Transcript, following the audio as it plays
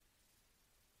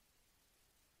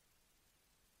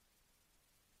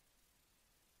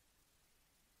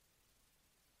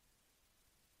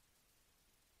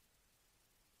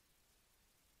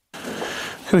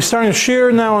So we're starting to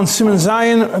share now on Siman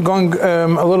Zayin, going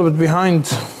a little bit behind,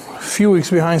 a few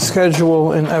weeks behind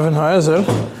schedule in העזר.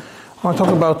 I want to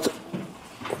talk about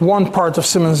one part of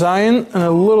Siman Zayin and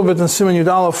a little bit in Siman Yud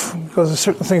Aleph because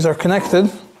certain things are connected,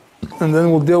 and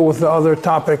then we'll deal with the other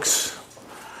topics,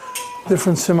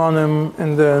 different simanim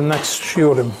in the next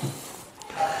shiurim.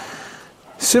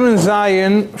 Siman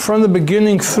Zayin, from the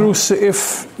beginning through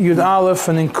Seif Yud Aleph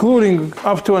and including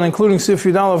up to and including Seif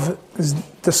Yud Aleph,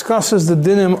 discusses the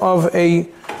dinim of a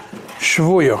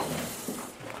shvuya.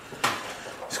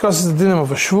 Discusses the dinim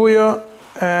of a shvuya,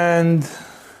 and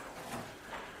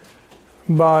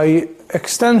by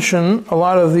extension, a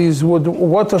lot of these would.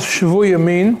 What does shvuya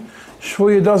mean?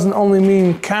 Shvuya doesn't only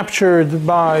mean captured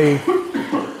by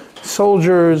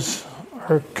soldiers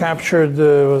or captured.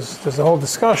 There's a whole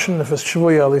discussion if it's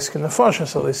shvuya aliske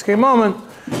nefashos, aliske moment.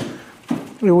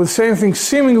 The same thing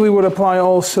seemingly would apply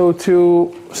also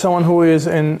to someone who is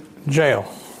in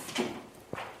jail.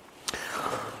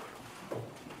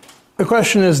 The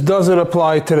question is, does it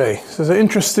apply today? So it's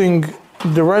interesting,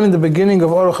 right in the beginning of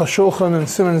Aruch HaShulchan and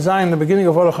Siman Zayin, the beginning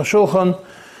of Aruch HaShulchan,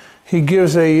 he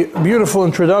gives a beautiful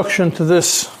introduction to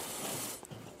this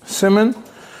siman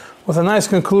with a nice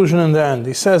conclusion in the end.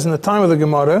 He says, in the time of the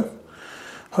Gemara,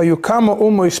 Hayukama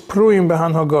umois pruim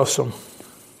behan hagosum.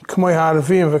 And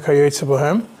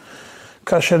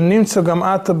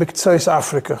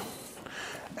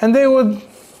they would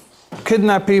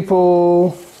kidnap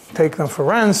people, take them for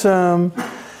ransom,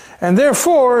 and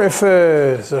therefore, if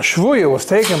a shvuya was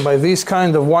taken by these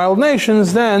kind of wild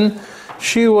nations, then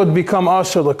she would become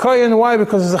asur l'kohen. Why?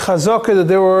 Because it's a chazaka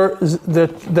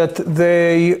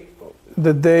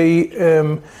that they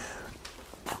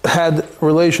had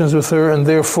relations with her, and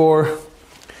therefore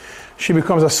she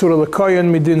becomes asura l'kohen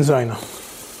midin zayna.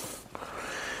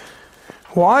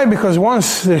 Why? Because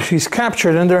once she's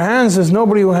captured in their hands, there's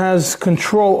nobody who has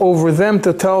control over them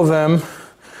to tell them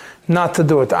not to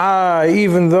do it.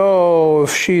 Even though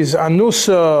if she's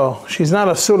anusa, she's not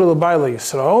asura l'bayla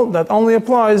Yisrael. That only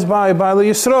applies by bayla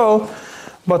Yisrael,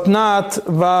 but not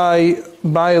by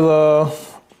bayla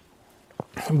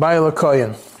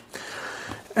kohen.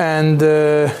 And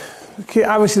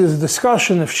obviously there's a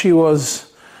discussion if she was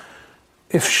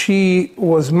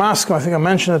maskim, I think I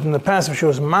mentioned it in the past, if she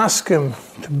was maskim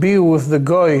to be with the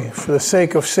goy for the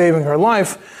sake of saving her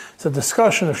life, it's a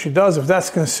discussion if she does, if that's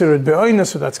considered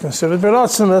be'oinus or that's considered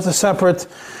be'ratzon,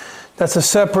 that's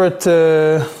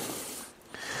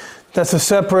a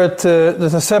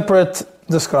separate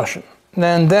discussion.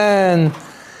 And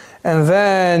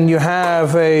then you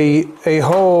have a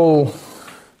whole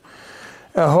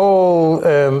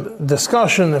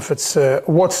discussion if it's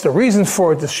what's the reason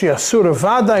for it. Is she asura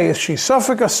vaday? Is she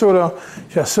safek asura?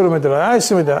 Is she asura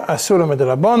midra'aysim, asura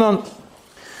midra'banon?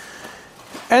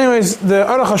 Anyways, the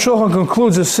Aruch HaShulchan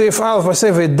concludes the Seif Aleph by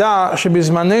saying ודעת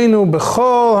שבזמננו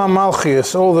בכל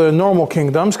המלכיוס, all the normal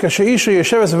kingdoms, כשאישה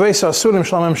יושבת בבית האסורים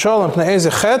של הממשל מפני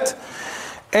איזה חטא,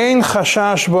 אין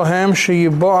חשש בהם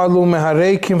שיבועלו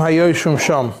מהריקים היושבים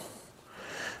שם.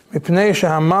 מפני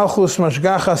שהמלכוס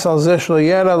משגחס על זה שלא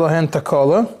ירא להן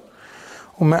תקולה,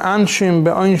 ומאנשים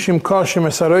בעונשים קשים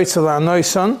מסרויצה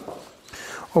לענויסן,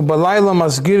 ובלילה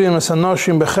מסגירים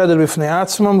מסנושים בחדר בפני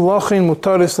עצמם, לכן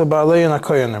מותרס לבעליהן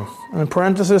הכהנים. In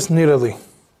parenthesis, נראה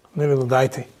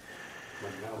דייתי.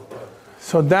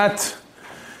 So that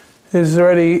is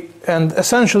already, and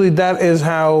essentially that is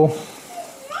how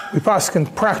we paskin,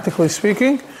 practically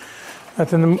speaking,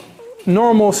 that in the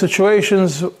normal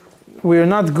situations, we are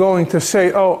not going to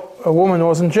say, oh, a woman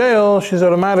was in jail, she's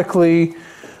automatically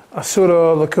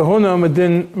asura l'kahuna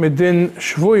medin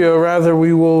shvuya. Rather,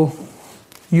 we will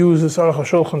use this Aruch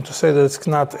HaShulchan to say that it's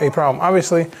not a problem.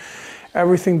 Obviously,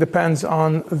 everything depends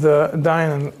on the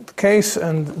dayan case,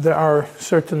 and there are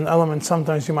certain elements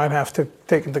sometimes you might have to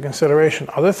take into consideration.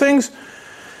 Other things,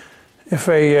 if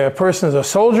a person is a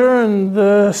soldier and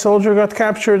the soldier got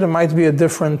captured, there might be a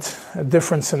different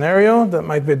scenario. That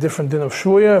might be a different din of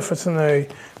shvuya. If it's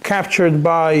captured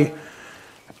by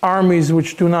armies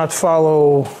which do not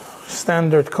follow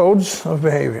standard codes of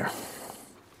behavior.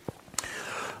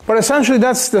 But essentially,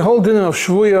 that's the whole din of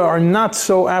shvuya are not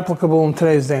so applicable in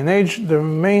today's day and age. The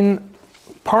main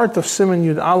part of Siman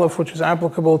Yud Aleph, which is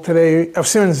applicable today, of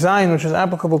Siman Zayin, which is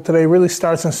applicable today, really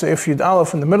starts in Seif Yud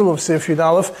Aleph, in the middle of Seif Yud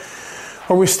Aleph,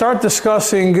 where we start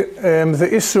discussing the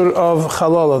Isur of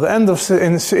Challala. The end of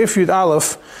in Seif Yud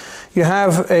Aleph, you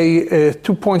have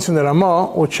 2 points in the Ramah,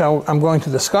 which I'm going to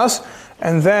discuss,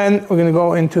 and then we're going to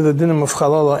go into the dinim of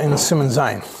Challala in Siman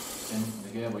Zayin. And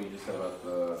again, what you just said about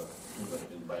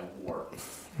by war.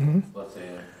 Mm-hmm. Let's say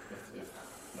if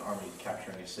an army is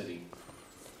capturing a city,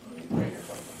 Ukraine or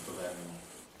something, so then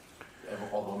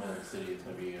all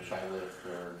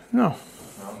No.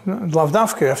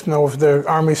 Lavdafka, you have to know if the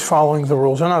army is following the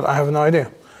rules or not. I have no idea.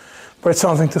 But it's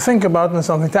something to think about and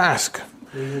something to ask.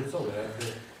 If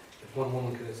one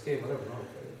woman could escape, whatever, no?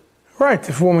 Right,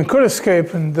 if a woman could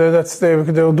escape, and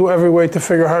they'll do every way to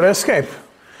figure out how to escape.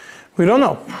 We don't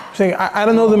know. I'm saying, I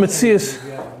don't know the Metzias.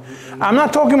 I'm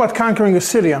not talking about conquering a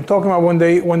city. I'm talking about when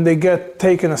they get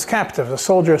taken as captive. The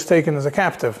soldier is taken as a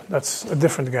captive. That's a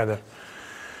different gather.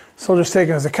 Soldier is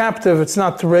taken as a captive. It's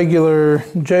not the regular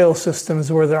jail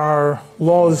systems where there are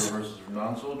laws. Versus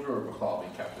non-soldier or Bechal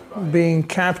being captured by? Being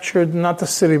captured, not the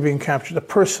city being captured. The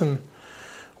person,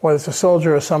 whether it's a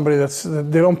soldier or somebody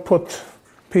they don't put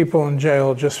people in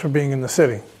jail just for being in the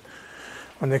city.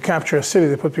 When they capture a city,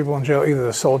 they put people in jail, either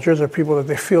the soldiers or people that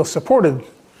they feel supported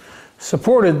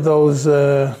those.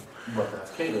 But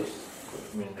that's chaos.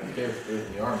 I mean, chaos is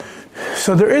in the army.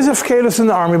 So there is a chaos in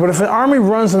the army, but if an army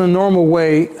runs in a normal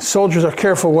way, soldiers are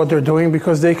careful what they're doing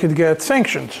because they could get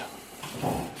sanctioned.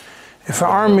 If an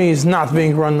army is not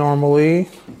being run normally,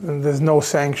 and there's no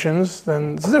sanctions,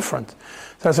 then it's different. So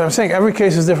that's what I'm saying. Every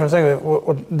case is different.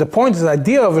 The point is the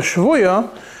idea of a shvuya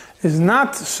is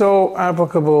not so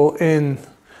applicable in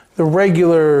the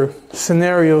regular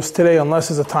scenarios today unless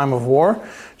it's a time of war.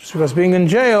 Just because being in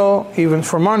jail, even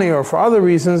for money or for other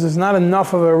reasons, is not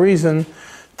enough of a reason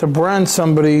to brand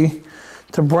somebody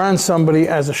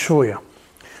as a shvuya.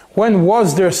 When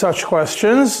was there such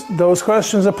questions? Those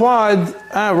questions applied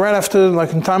right after,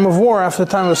 like in time of war, after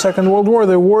the time of the Second World War,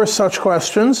 there were such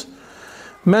questions,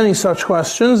 many such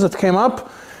questions that came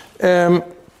up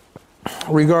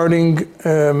regarding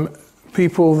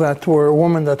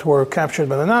women that were captured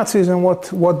by the Nazis and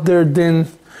what their din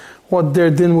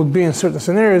would be in certain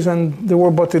scenarios, and there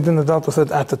were Bati Din that dealt with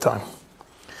it at the time.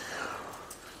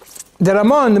 The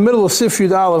Ramah in the middle of Sif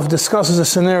Yud Aleph discusses a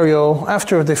scenario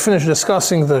after they finish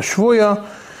discussing the Shvuya.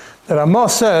 The Ramah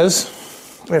says,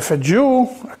 if a Jew,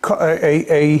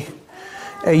 a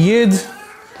Yid,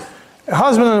 a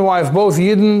husband and wife, both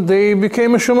Yidden, they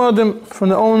became a Shumadim from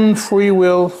their own free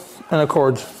will and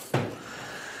accord.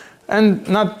 And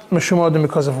not Meshumadim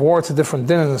because of war, it's a different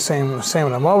din in the same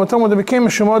Ramah, but they became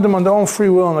Meshumadim on their own free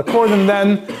will and accord, and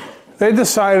then they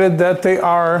decided that they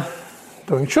are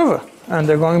doing tshuva. And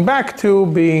they're going back to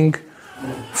being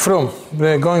frum.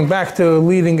 They're going back to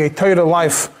leading a Torah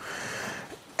life.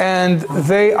 And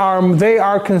they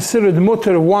are considered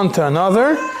mutter one to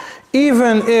another,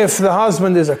 even if the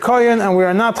husband is a kohen, and we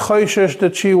are not choishesh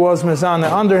that she was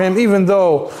mezana under him, even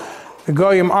though the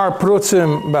goyim are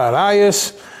prutzim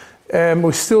ba'arayis.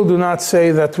 We still do not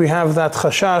say that we have that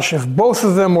chashash if both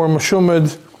of them were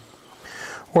meshumad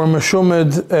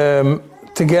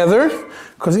together.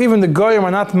 Because even the goyim are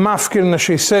not mafkir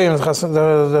neshisayim,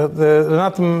 they're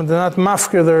not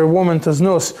mafkir their woman to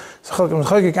znus.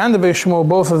 And the Beis Shmuel,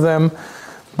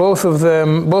 both of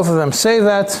them say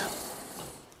that.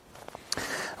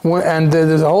 And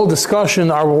there's a whole discussion.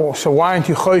 So why aren't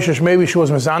you choishesh? Maybe she was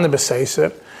mezana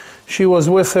b'seiser. She was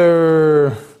with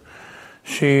her.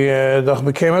 She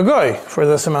became a goy for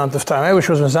this amount of time. Maybe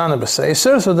she was mezana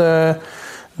b'seiser. So the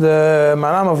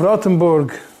Maram of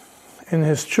Rothenburg, in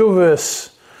his Chuvas,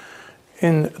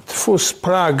 in Tfus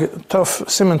Prague,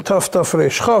 Siman Tov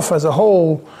Reish Chof, has a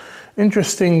whole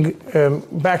interesting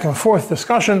back and forth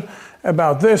discussion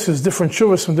about this. There's different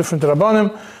Chuvas from different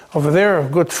Rabbanim. Over there, a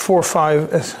good 5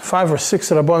 or 6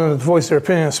 Rabbanim that voice their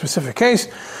opinion in a specific case.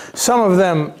 Some of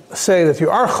them say that you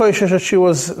are choishesh that she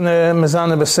was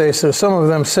mezana b'seiser. Some of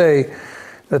them say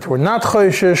that we're not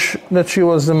choishesh that she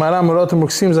was. The Maram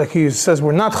Rothenburg seems like he says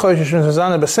we're not choishesh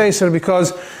mezana b'seiser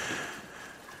because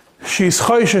she's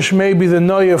choishesh, maybe the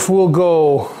noyef will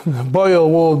go, the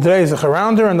boil will dreizach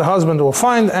around her, and the husband will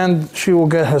find, and she will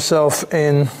get herself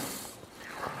in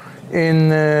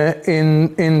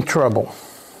trouble.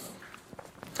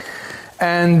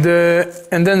 And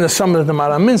then there's some of the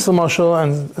Maram Minsel Mashal,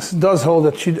 and does hold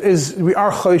that we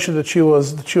are choishesh that she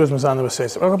was mezana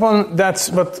b'seiser.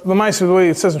 But the way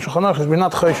it says in Shulchan Aruch is we're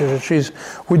not choishesh that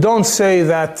we don't say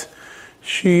that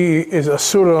she is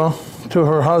asura to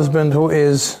her husband who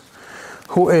is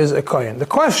a kohen. The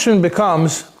question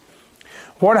becomes,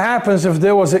 what happens if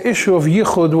there was an issue of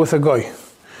yichud with a goy?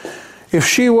 If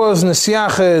she was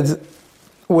nesyached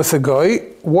with a goy,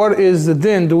 what is the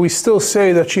din? Do we still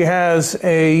say that she has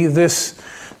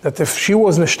that if she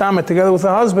was nishtamet together with her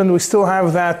husband, we still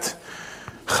have that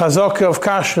chazaka of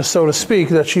kashrus, so to speak,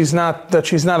 that she's not a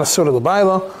surah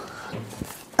leba'ala?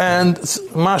 And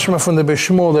mashma from the Beis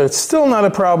Shmuel that it's still not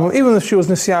a problem, even if she was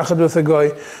nesyached with a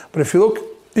goy. But if you look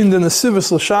in the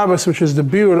Nesivos L'Shabbos, which is the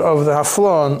biur of the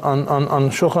Hafla on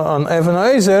Even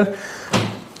HaEzer,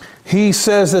 he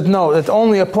says that no, it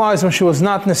only applies when she was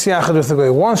not Nesiachad with the Goy.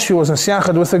 Once she was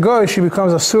Nesiachad with the Goy, she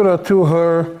becomes Asura to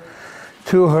her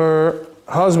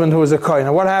husband who is a Kohen.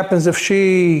 Now what happens if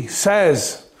she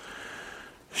says,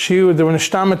 they were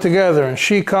Nishtama together, and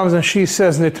she comes and she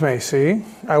says, Nitmesi,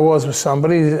 I was with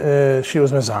somebody, she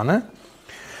was Mezana.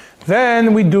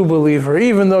 Then we do believe her,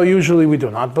 even though usually we do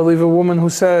not believe a woman who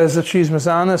says that she's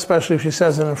Mezana, especially if she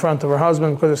says it in front of her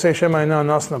husband, because they say, Shema ina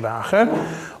nasna ba'acher.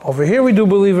 Over here we do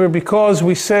believe her because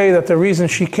we say that the reason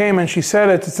she came and she said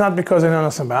it, it's not because ina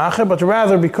nasna ba'acher, but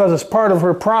rather because as part of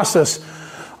her process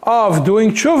of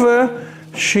doing tshuva,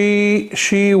 she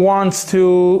wants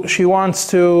to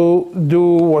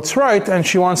do what's right, and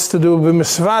she wants to do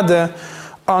b'misvada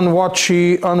on what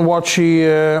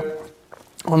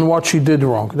she did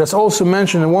wrong. That's also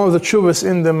mentioned in one of the tshuvas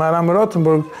in the Maram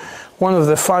Rothenburg, one of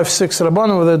the 5-6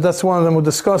 Rabbanim. That's one of them who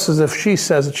discusses if she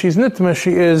says that she's nitma,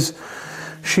 she is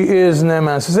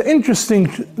ne'eman. So it's an interesting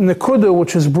nekuda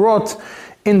which is brought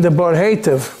in the Bar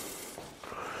Heitev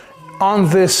on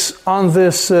this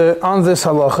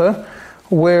halacha,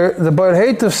 where the Bar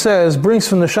Heitev brings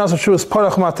from the Shas of Tshuvas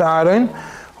Parach Mata'arin,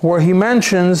 where he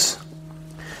mentions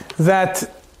that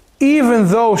even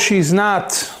though she's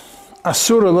not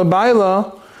Asura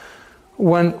Leba'ala,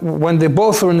 when they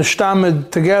both were in the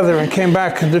Shtamid together and came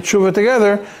back and did Tshuva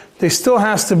together, there still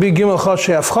has to be Gimel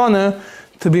Choshe Avchana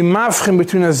to be mavchim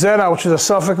between a Zera, which is a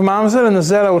Safek Mamzer, and a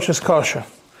Zera, which is Kosher.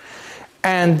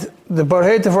 And the Bar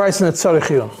Heitev writes in the Tzarich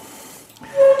Yom.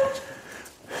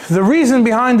 The reason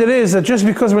behind it is that just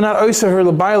because we're not Oysa her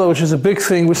Leba'ala, which is a big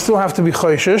thing, we still have to be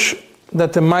Choshesh,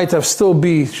 that there might have still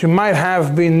be, she might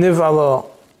have been Niv'ala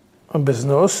a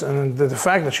business, and the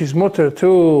fact that she's mutter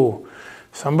to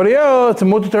somebody else, to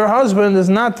mutter to her husband, is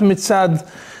not mitzad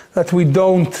that we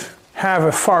don't have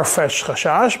a far-fetched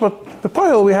chashash, but the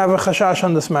poil we have a chashash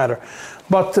on this matter.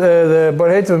 But the Bar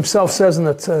Heitev himself says in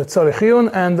the Tzarich Yun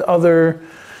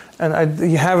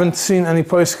you haven't seen any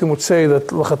poskim would say that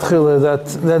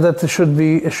that it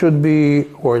should be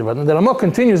worried about. And the Rama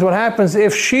continues, what happens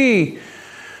if she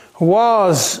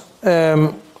was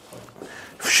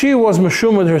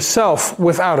meshumad herself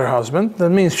without her husband? That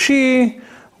means she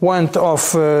went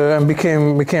off and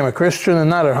became a Christian and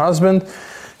not her husband.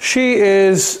 She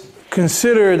is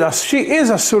considered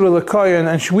asura l'koyen,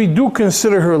 and we do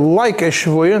consider her like a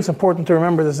shvuya. It's important to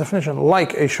remember this definition,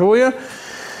 like a shvuya.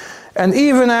 And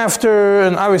even after,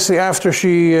 and obviously after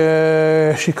she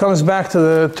comes back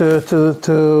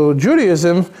to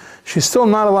Judaism, she's still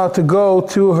not allowed to go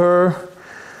to her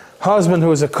husband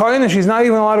who is a Kohen, and she's not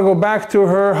even allowed to go back to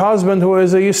her husband who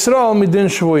is a Yisrael midin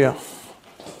shvuya.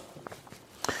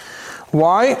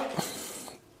 Why?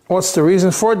 What's the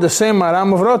reason for it? The same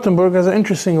Maram of Rothenburg has an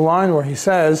interesting line where he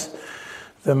says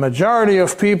the majority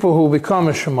of people who become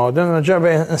a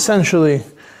Shemodim, essentially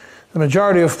the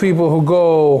majority of people who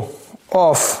go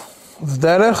off the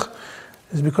derech,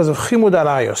 is because of chimud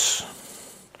arayos.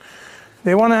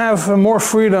 They want to have more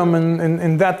freedom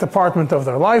in that department of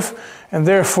their life, and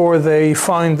therefore they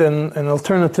find an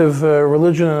alternative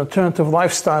religion, an alternative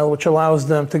lifestyle which allows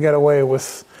them to get away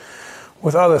with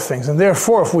other things. And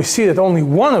therefore, if we see that only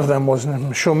one of them was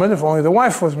meshumad, if only the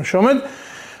wife was meshumad,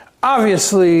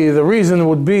 obviously the reason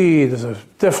would be,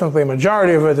 definitely a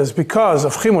majority of it is because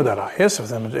of chimud arayos.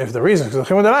 If the reason is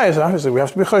because of chimud arayos, obviously we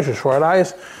have to be choshesh for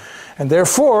arayos, and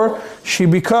therefore she's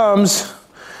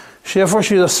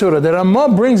asura. The Ramah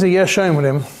brings a yesh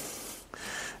omrim,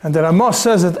 and the Ramah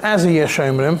says it as a yesh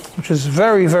omrim, which is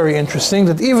very, very interesting,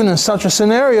 that even in such a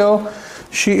scenario,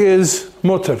 she is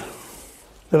mutter.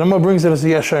 The Ramah brings it as a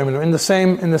yesh omrim in the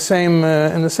same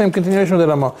continuation of the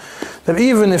Ramah, that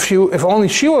even if only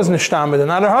she was nishtamid and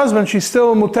not her husband, she's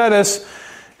still muteres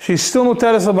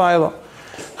l'bayla.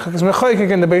 And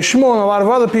the Beis Shmuel and a lot of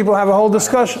other people have a whole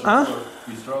discussion.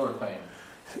 Yisrael or Kain?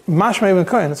 Mashma even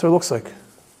Kain, that's what it looks like.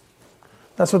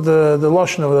 That's what the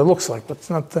Lashon over there looks like, but it's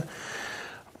not.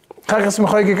 Chagas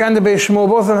Mechoykik and the Beis Shmuel,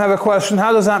 both of them have a question.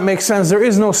 How does that make sense? There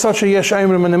is no such a yesh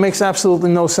omrim, and it makes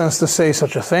absolutely no sense to say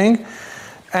such a thing.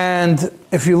 And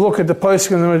if you look at the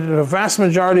poskim, the vast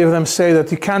majority of them say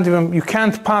that you can't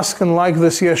paskin like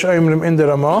this yesh omrim in the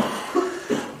Ramah,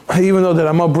 even though the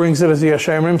Ramah brings it as a yesh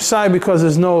omrim. Sai because they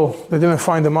didn't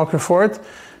find the makar for it.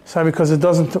 Sai because it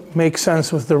doesn't make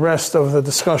sense with the rest of the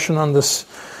discussion on this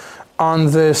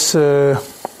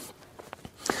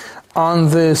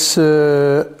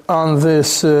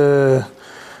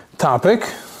topic.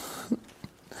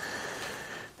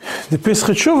 The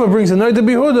Pischei Tshuva brings a Noida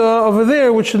Bihuda over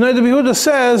there, which the Noida Bihuda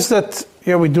says that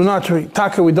we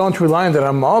don't rely on the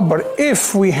Ramah, but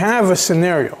if we have a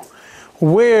scenario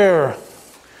where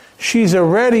she's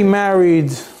already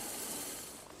married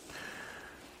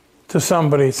to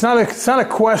somebody. It's not a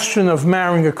question of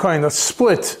marrying a kohen. That's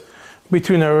split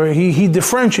between her. He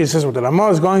differentiates. Says, well,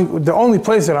 the only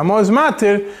place that Ramah is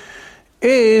matir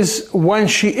is when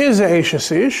she is a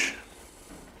Eishes Ish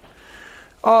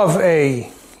of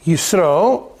a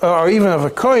Yisrael, or even of a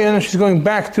kohen, and she's going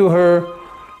back to her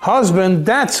husband.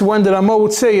 That's when the Ramah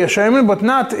would say Yeshayim, but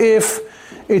not if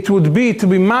it would be to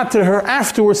be matir her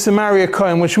afterwards to marry a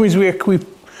kohen, which means we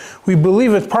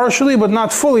believe it partially, but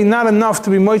not fully, not enough to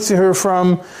be moitzi her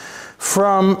from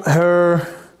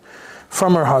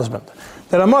her husband.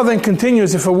 The Ramah then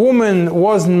continues, if a woman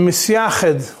wasn't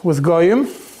misyached with goyim,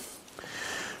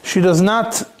 she does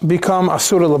not become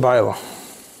asura leba'ala.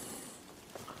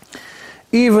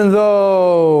 Even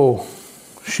though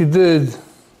she did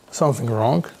something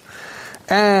wrong,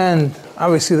 and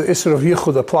obviously the issur of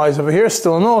Yahud applies over here,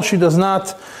 still in all, she does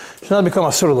not become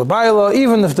asura leba'ala,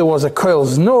 even if there was a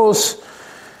koil's nose,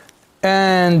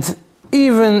 and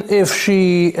even if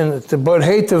she, and the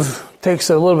Bnei takes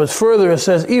it a little bit further, it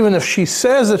says, even if she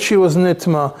says that she was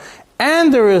nitma,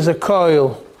 and there is a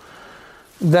koil,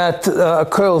 that a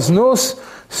koil's nose,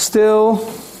 still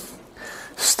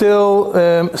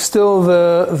the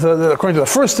according to the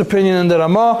first opinion in the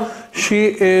Ramah,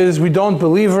 we don't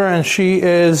believe her, and she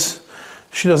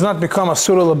does not become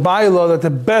asura leba'ala, that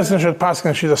the Bezdin should pass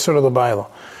and she's asura leba'ala.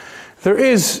 There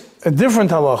is a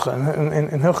different halacha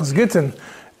in Hilchos Gittin,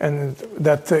 and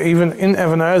that even in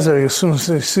העזר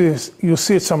you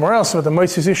see it somewhere else, but the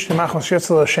Moitzis Ish Timachmas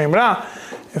Yetzel Hashem Ra,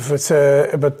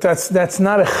 but that's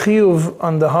not a chiyuv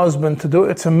on the husband to do.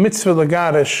 It's a mitzvah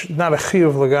legarish, not a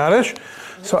chiyuv legarish.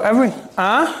 So every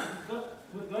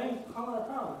With going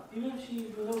problem. Even if she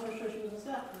was over sure she was a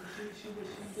staff, she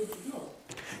did the deal.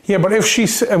 Yeah, but if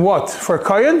she's what for a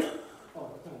kohen?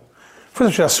 First of all,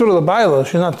 she's asura leba'ala.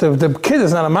 She's not the kid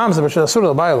is not a mamzer, but she's asura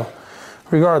leba'ala,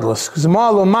 regardless. Because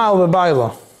mal mal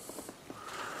leba'ala.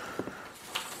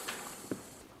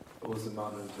 What was the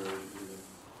modern term?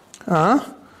 What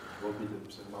would be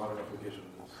the modern application of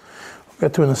this? We'll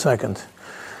get to it in a second.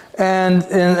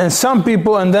 And some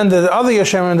people, and then the other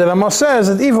Yeshem that Ramah says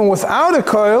that even without a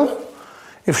koil,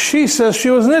 if she says she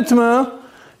was nitma,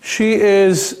 she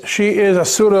is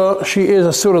asura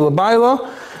leba'ala.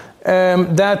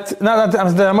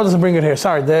 The Ramah doesn't bring it here.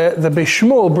 Sorry, the Beis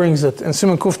Shmuel brings it in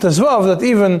Siman Kuf Tezvav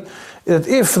that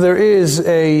if there is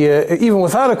even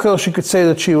without a koil, she could say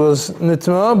that she was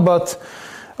nitma. But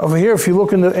over here, if you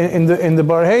look in the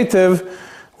Bar Heitev,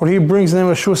 where he brings the name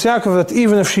of Shus Yaakov, that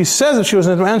even if she says that she was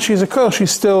nitma and she's a koil, she's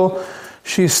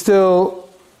still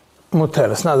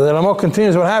muteres. Now the Ramah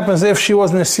continues. What happens if she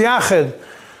was nisyached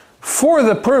for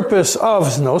the purpose of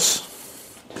znos?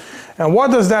 And what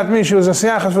does that mean? She was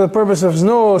nisyached for the purpose of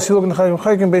znos. You look in the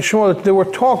Chaykim Beis Shmuel that they were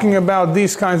talking about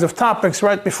these kinds of topics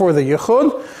right before the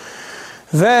Yahud.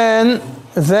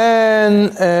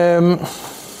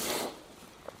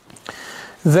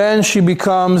 Then she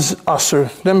becomes asur.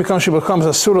 She becomes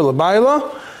asura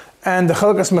leba'ala, and the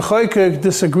Chalkas Mechaykek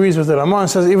disagrees with the Ramah and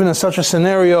says even in such a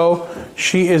scenario,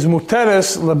 she is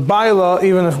muteres leba'ala,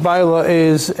 even if ba'ala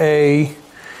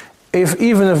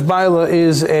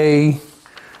is a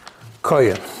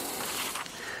kohen.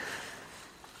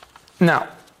 Now,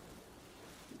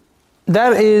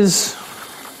 that is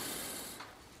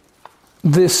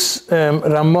this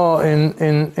Ramah in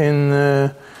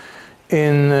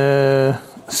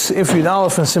If Yud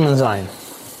Aleph and Siman Zayin.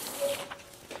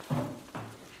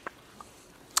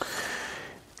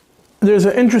 There's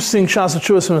an interesting Shas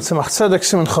HaTshuvos in Tzemach Tzedek,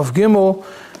 Siman Chav Gimel,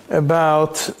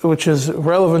 which is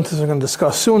relevant as we're going to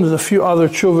discuss soon. There's a few other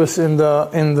tshuvos in the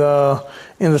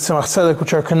Tzemach Tzedek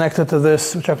which are connected to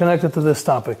this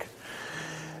topic.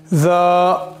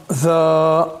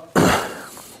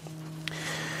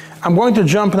 I'm going to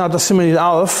jump now to Siman Yud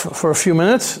Aleph for a few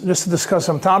minutes, just to discuss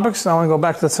some topics. I want to go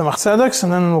back to the Tzemach Tzedek,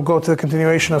 and then we'll go to the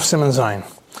continuation of Siman Zayin.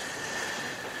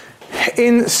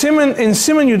 In Siman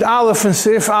Yud Aleph and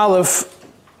Seif Aleph,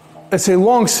 it's a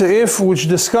long seif which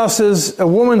discusses a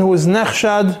woman who is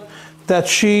nechshad,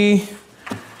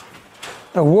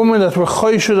 a woman that were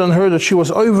choshud on her, that she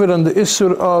was over on the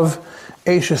issur of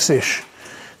Eishes Ish.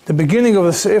 The beginning of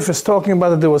the seif is talking about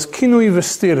that there was kinui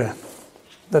v'stira,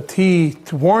 that he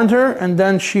warned her, and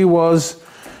then she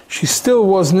still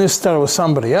was nistar with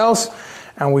somebody else,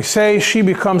 and we say she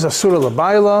becomes asura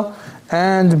leba'ala,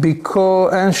 and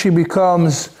she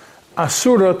becomes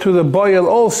asura to the boil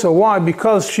also. Why?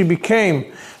 Because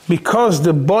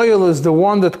the boil is the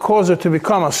one that caused her to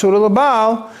become asura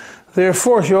leba'al,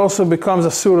 therefore she also becomes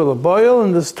asura leboil,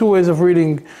 and there's two ways of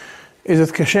reading Is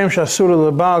it kashem shasur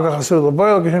leba'al, kach asur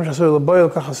lebayil, kashem shasur lebayil,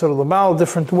 kach asur leba'al?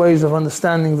 Different ways of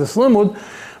understanding this limud.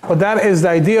 But that is the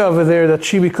idea over there, that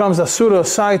she becomes asura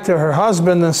side to her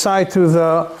husband and side to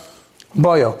the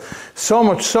bayil. So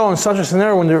much so in such a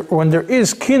scenario when there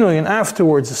is kinuyin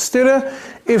afterwards, a stira,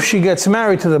 if she gets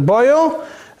married to the bayil,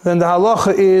 then the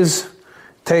halacha is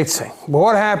teitzei. But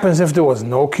what happens if there was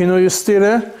no kinuyin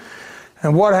stira?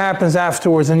 And what happens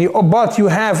afterwards? But you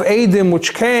have Eidim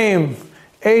which came,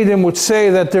 Eidim which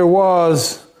say that they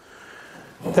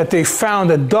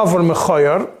found a davar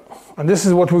mechayar, and this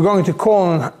is what we're going to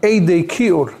call an Eidei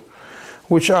Kiur,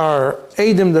 which are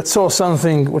Eidim that saw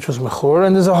something which was mechur,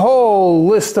 and there's a whole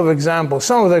list of examples.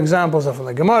 Some of the examples are from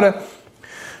the Gemara,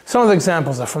 some of the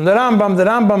examples are from the Rambam. The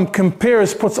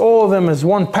Rambam puts all of them as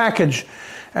one package,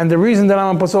 and the reason the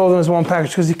Rambam puts all of them as one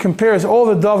package, because he compares all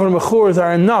the davar mechurs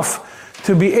are enough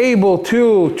to be able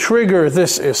to trigger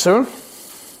this Isser.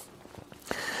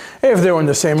 If they were in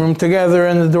the same room together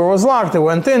and the door was locked, they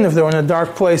went in. If they were in a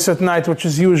dark place at night, which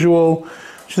is the usual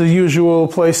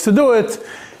place to do it.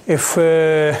 If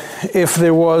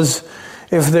they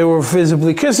were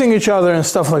visibly kissing each other and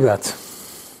stuff like that.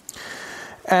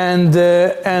 And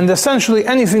essentially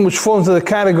anything which falls into the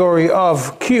category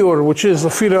of kiur, which is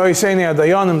lefira oiseni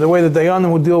dayanim, the way the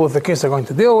dayanim would deal with the case they're going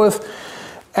to deal with.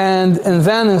 And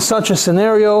then in such a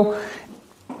scenario,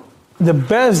 the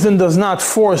Bezdin does not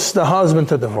force the husband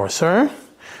to divorce her,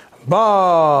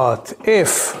 but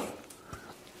if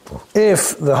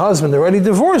the husband already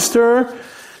divorced her,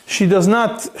 she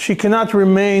cannot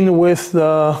remain with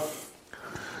the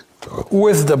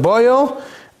bayil,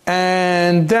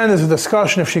 and then there's a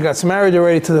discussion if she gets married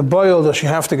already to the bayil, does she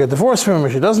have to get divorced from him,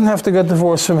 or she doesn't have to get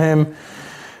divorced from him.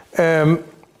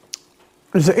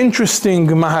 There's an interesting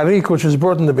maharik which is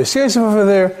brought in the Beis Yosef over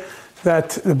there, that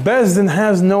the Bezdin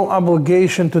has no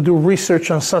obligation to do research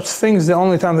on such things. The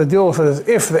only time they deal with it is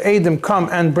if the Eidim come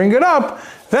and bring it up,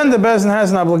 then the Bezdin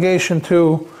has an obligation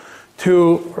to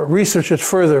research it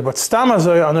further. But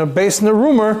Stamazoi, based on the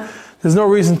rumor, there's no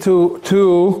reason to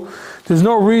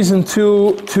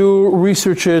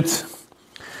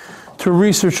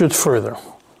research it further.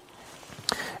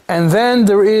 And then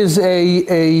there is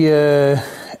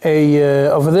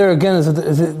over there again,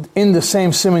 in the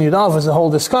same Siman Yud Aleph, is a whole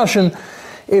discussion.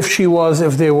 If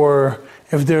there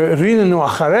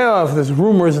there's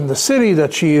rumors in the city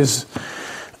that she is,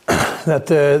 that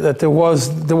there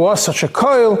was such a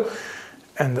coil,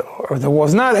 or there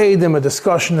was not Eidim, a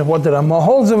discussion of what the Ramah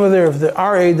holds over there, if there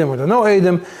are Eidim or there are no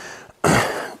Eidim,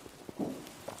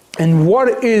 and what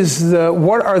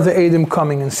are the Eidim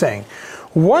coming and saying?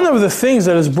 One of the things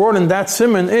that is brought in that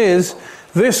Siman is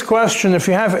this question: if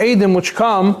you have Eidim which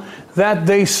come that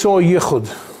they saw Yahud,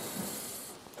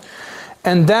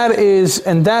 and that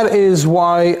is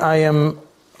why I am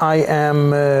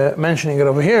mentioning it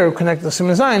over here, connected to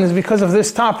Siman Zayin, is because of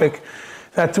this topic,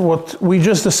 that what we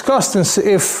just discussed in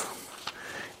Seif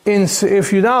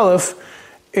Yud Aleph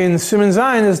in Siman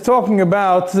Zayin is talking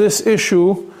about this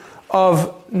issue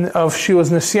of she was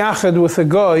Nesyached with a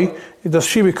guy. Does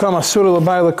she become Asura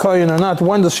L'Bayla Koyin or not?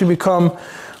 When does she become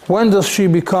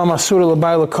Asura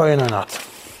L'Bayla Koyin or not?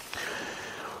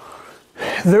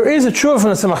 There is a tshuva from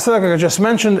the Tzemach Tzedek, like I just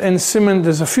mentioned, in Siman.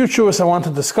 There's a few tshuvas I want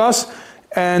to discuss,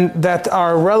 and that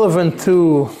are relevant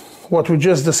to what we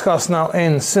just discussed now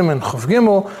in Siman Chav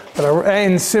Gimel, that are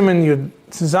in Siman Yud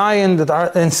Zayin, that are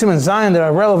in Siman Zayin, that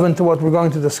are relevant to what we're going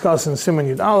to discuss in Siman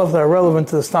Yud Aleph, that are relevant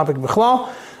to this topic Bichlal.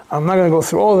 I'm not going to go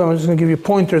through all of them. I'm just going to give you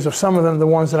pointers of some of them, the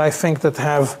ones that I think that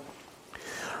have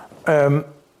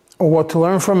what to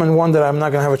learn from, and one that I'm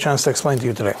not going to have a chance to explain to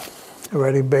you today,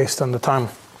 already based on the time.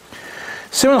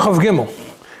 Siman Chav Gimel.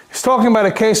 He's talking about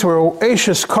a case where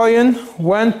Eishes Koyin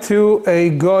went to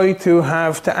a guy to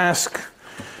ask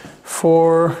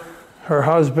for her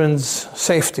husband's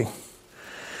safety.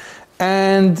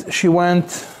 And she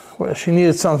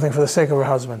needed something for the sake of her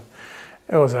husband.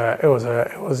 It was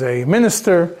a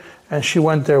minister, and she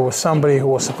went there with somebody who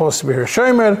was supposed to be her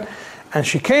shomer, and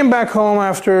she came back home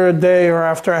after a day or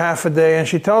after a half a day, and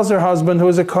she tells her husband, who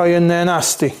is a kohen,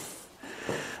 Nasti,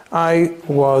 I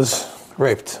was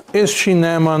raped. Is she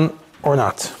neman or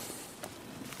not?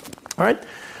 All right?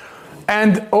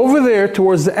 And over there,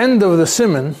 towards the end of the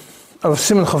Siman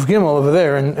Chav Gimel over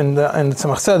there in the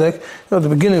Tzemach Tzedek, at the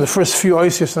beginning, the first few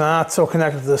oisios are not so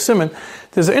connected to the Siman.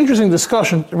 There's an interesting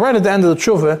discussion right at the end of the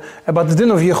tshuva about the din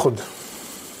of Yahud.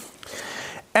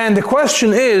 And the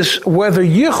question is whether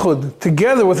Yahud,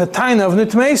 together with a taina of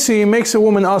nitmeisi, makes a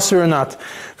woman asur or not.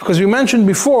 Because we mentioned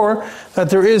before that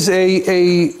there is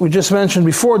there's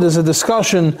a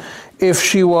discussion if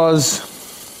she was,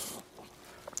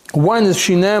 when is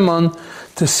she neman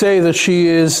to say that she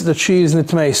is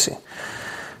nitmesi.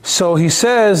 So he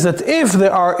says that if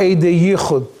there are Eidei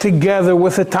Yachud together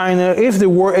with a Taina, if there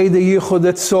were Eidei Yachud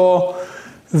that saw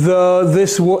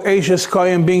this Eishes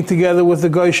Kohen being together with the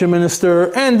Goysha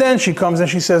minister, and then she comes and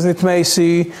she says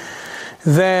nitmesi,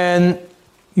 then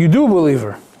you do believe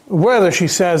her. Whether she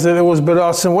says that it was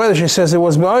Beras and whether she says it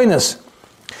was Be'oinus.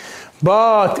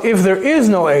 But if there is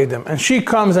no Edom, and she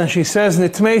comes and she says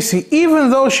nitmesi,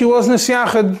 even though she was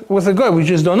Nisyachad with the Goy, we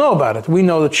just don't know about it. We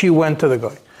know that she went to the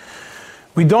Goy.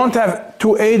 We don't have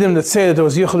two Edom that say that there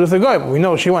was Yachud with the Goy, but we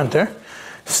know she went there.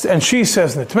 And she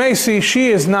says nitmesi, she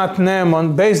is not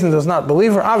Ne'eman, Beis Din does not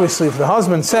believe her. Obviously, if the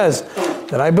husband says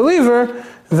that I believe her,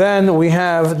 then we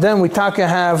taka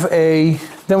have a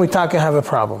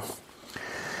problem.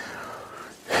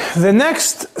 The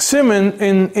next siman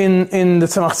in the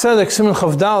Tzemach Tzedek, Siman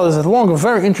Chavdal, is a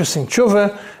very interesting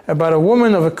tshuva about a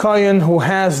woman of a kohen who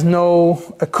has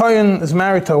a kohen is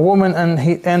married to a woman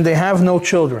and they have no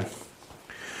children.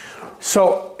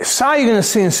 So, Sa you're going to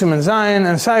see in Siman Zayin,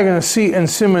 and Sa you're going to see in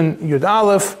Siman Yud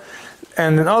Aleph,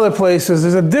 and in other places.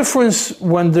 There's a difference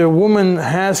when the woman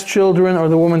has children or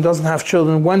the woman doesn't have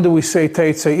children. When do we say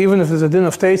Teitzei? Even if there's a din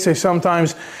of Teitzei,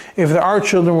 sometimes if there are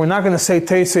children, we're not going to say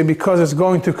Teitzei because it's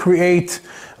going to create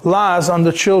laws on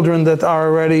the children that are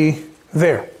already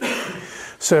there.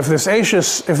 So if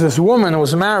this woman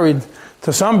was married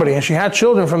to somebody and she had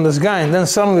children from this guy, and then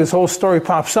suddenly this whole story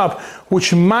pops up,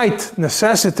 which might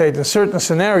necessitate in certain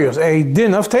scenarios a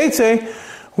din of Teitzei,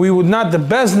 the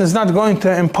Beis Din is not going to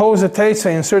impose a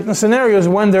Teitzei in certain scenarios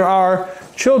when there are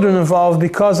children involved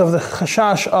because of the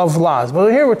chashash of laws.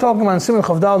 But here we're talking about Siman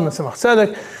Chavdal and Tzemach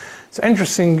Tzedek. It's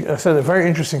interesting, I said a very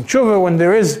interesting tshuva, when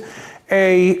there is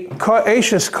a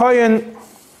Eishes Kohen,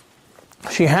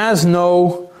 she has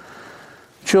no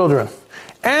children.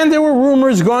 And there were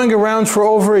rumors going around for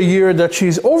over a year that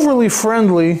she's overly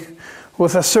friendly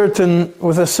with a certain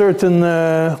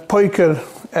poiker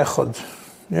echod.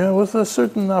 Yeah, with a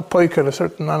certain poiker, I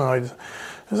don't know,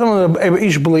 someone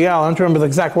ish bliyal, I don't remember the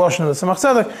exact lashon of the Tzemach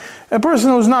Tzedek, a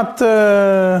person who's not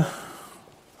a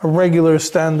regular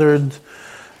standard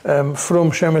from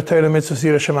Shemer Torah Mitzvah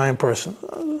Yireh Shamayim person.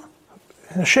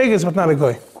 A shegetz, but not a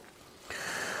goy.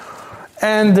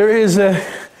 And there is a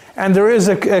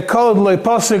kol loy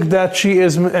pasuk that she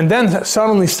is, and then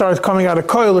suddenly starts coming out a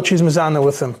koil that she's mizana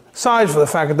with him. Aside from the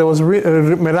fact that there was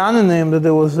miranim, that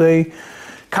there was a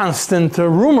constant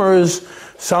rumors,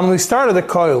 suddenly started a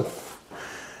koil.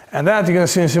 And that you're going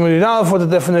to see in Siman Yud Aleph what the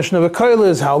definition of a koil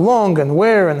is, how long and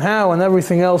where and how and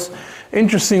everything else.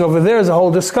 Interesting over there is a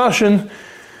whole discussion.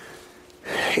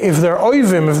 If they're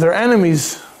oivim, if they're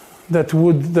enemies we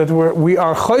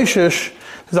are choishish,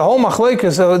 there's a whole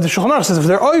machlekes. The Shulchan Aruch says if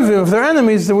they're oivim, if they're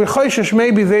enemies, that we're choishish,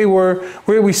 maybe they were,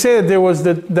 where we say that there was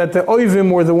that the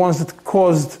oivim were the ones that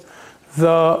caused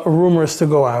the rumors to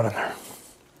go out on her.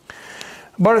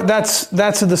 But that's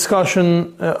a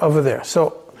discussion over there.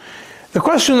 So the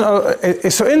question,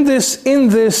 and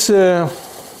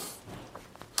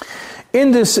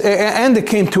it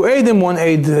came to Edom. One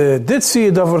Eid did see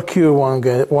a davar kiyur,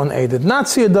 one Eid did not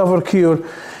see a davar kiyur,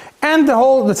 and the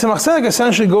Tzemach Tzedek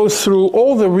essentially goes through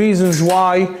all the reasons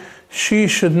why she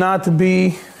should not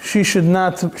become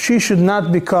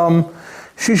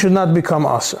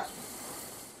Asur.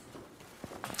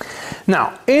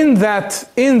 Now, in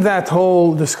that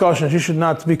whole discussion, whether she should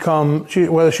become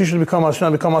Asur,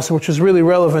 not become Asur, which is really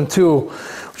relevant to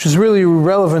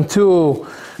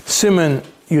Siman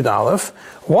Yud Aleph.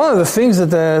 One of the things that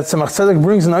the Tzemach Tzedek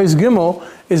brings in Ois Gimel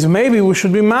is maybe we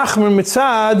should be machmer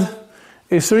mitzad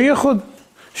Isur Yachud.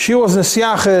 She was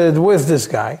nisyached with this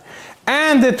guy,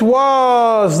 and it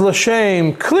was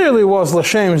l'shem, clearly was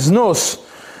l'shem znus,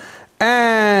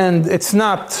 and it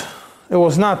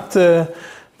was not. The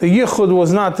Yachud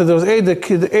was not, there was the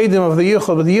Edom of the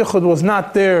Yachud, but the Yachud was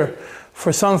not there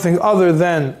for something other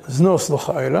than Znus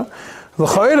L'chayra.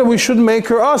 L'chayra, we should make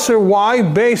her Asur. Why?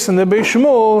 Based on the Beis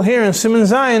Shmuel here in Siman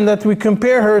Zayin, that we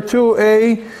compare her to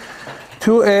a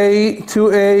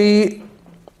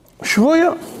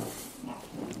Shvuya.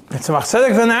 And Tzemach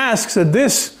Tzedek then asks that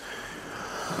this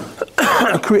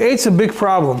creates a big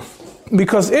problem.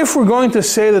 Because if we're going to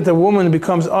say that the woman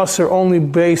becomes Asur only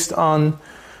based on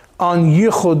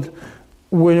Yachud,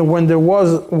 when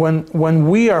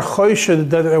we are choshed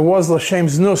that there was l'shem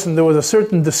znus and there was a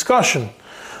certain discussion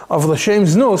of l'shem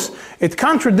znus, it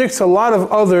contradicts a lot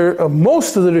of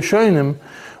most of the Rishonim,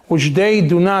 which they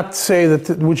do not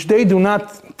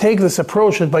take this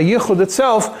approach that by Yachud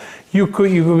itself you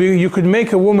could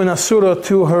make a woman asura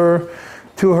to her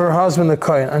husband the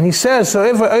kohen. And he says, so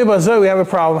if we have a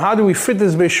problem, how do we fit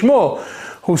this Beis Shmuel,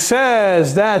 who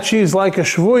says that she's like a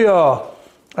shvuya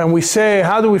And we say,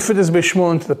 how do we fit this Beis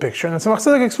Shmuel into the picture? And Tzemach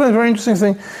Tzedek explains a very interesting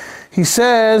thing. He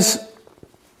says,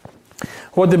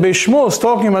 what the Beis Shmuel is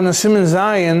talking about in Siman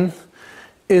Zayin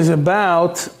is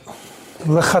about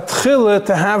lechatchila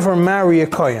to have her marry a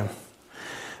kohen.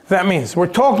 That means we're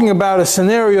talking about a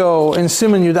scenario in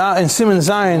Siman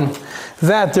Zayin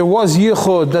that there was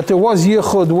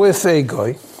Yahud with a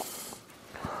guy,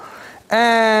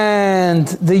 and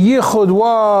the Yahud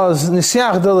was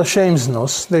Nisiach de l'Shem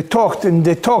Znos. They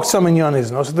talked some in Yon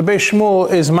Znos. The Beis Shmuel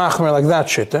is machmer like that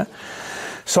shitta.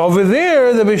 So over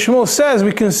there, the Beis Shmuel says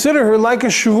we consider her like a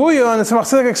shvuya, and the Tzemach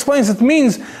Tzedek explains it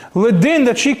means ledin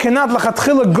that she cannot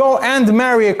lachatchila go and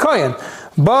marry a kohen.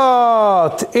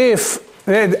 But if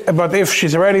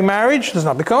she's already married, she does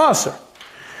not become asur.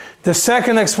 The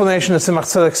second explanation that Tzemach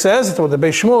Tzedek says, that what the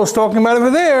Beis Shmuel is talking about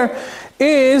over there,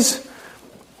 is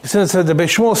since the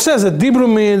Beis Shmuel says that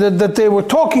Dibrumi, that they were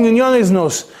talking in Yon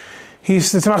Znos. The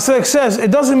Tzemach Tzedek says it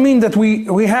doesn't mean that we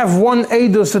have one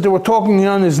edus that they were talking in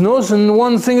Yon Znos and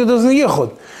one thing that does in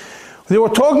Yahud. They were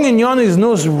talking in Yon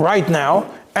Znos right now,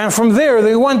 and from there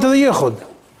they went to the Yahud.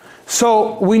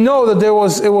 So we know that it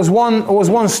was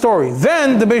one story.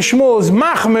 Then the Beis Shmuel is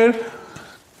machmer.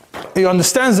 He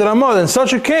understands the Ramah. In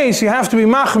such a case, you have to be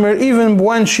machmer even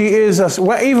when she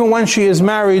is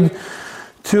married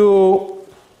to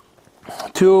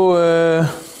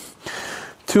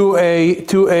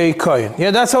a kohen.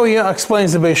 Yeah, that's how he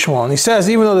explains the Beis Shmuel. And he says,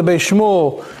 even though the Beis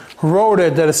Shmuel wrote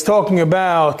it that it's talking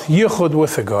about yichud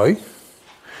with a guy,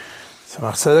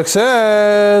 Tzemach Tzedek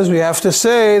says we have to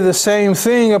say the same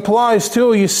thing applies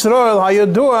to Yisrael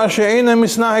hayadua she'eina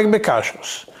misnaheg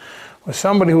bekashrus. With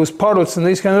somebody who is parutz in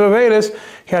these kind of avedas,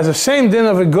 he has the same din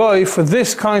of a guy for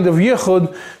this kind of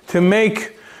yichud to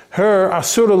make her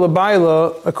asura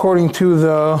leba'ala according to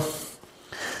the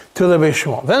Beis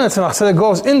Shmuel. Then the Tzemach Tzedek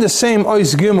goes in the same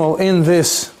Ois Gimel in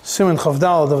this Siman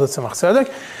Chavdalad of the Tzemach Tzedek.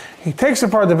 He takes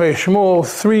apart the Beis Shmuel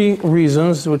 3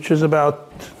 reasons, which is about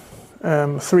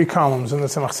 3 columns in the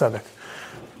Tzemach Tzedek.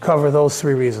 Cover those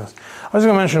 3 reasons. I was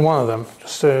going to mention one of them,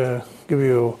 just to give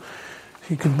you.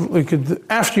 You could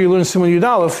after you learn Siman Yud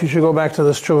Aleph, you should go back to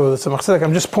this tshuva of the Tzemach Tzedek.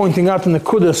 I'm just pointing out the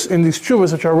nekudas in these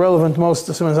tshuvas which are relevant most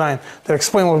to Siman Zayin that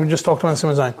explain what we just talked about in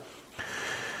Siman Zayin.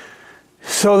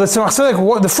 So the Tzemach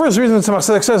Tzedek, the first reason the Tzemach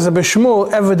Tzedek says that Beis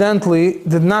Shmuel evidently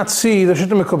did not see the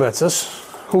Shittim Mekubetzes,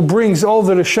 who brings all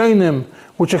the Rishonim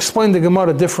which explain the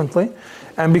Gemara differently,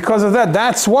 and because of that,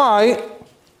 that's why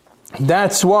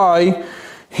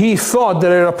he thought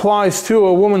that it applies to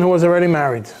a woman who was already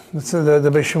married. That's the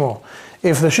Beis Shmuel.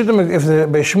 If the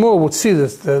Beis Shmuel would see the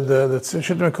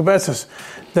Shittim Mekubetzes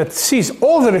that sees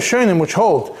all the Rishonim which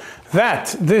hold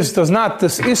that this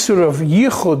issur of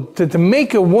yichud, to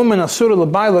make a woman asura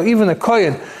l'bayla, even a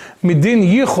kohen, midin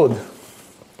yichud,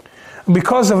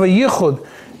 because of a yichud,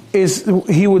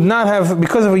 he would not have,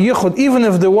 because of a yichud, even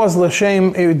if there was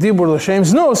l'shem dibur l'shem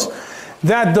znos,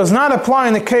 that does not apply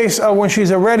in the case of when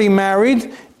she's already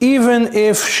married, even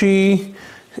if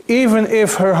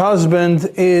her husband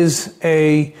is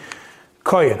a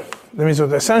kohen. That means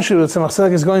that essentially the Tzemach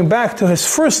Tzedek is going back to his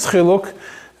first chiluk,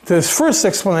 to his first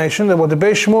explanation, that what the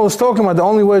Beis Shmuel is talking about, the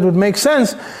only way it would make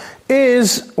sense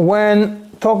is when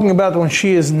talking about when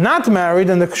she is not married,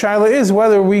 and the shaila is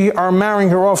whether we are marrying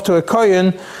her off to a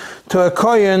kohen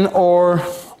or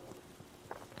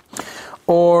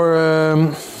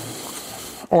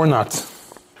not.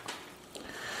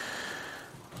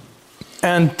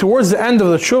 And towards the end of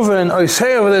the tshuva, and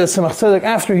Oisei over there, Tzemach Tzedek,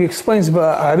 after he explains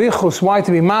about arichus, why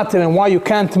to be matir, and why you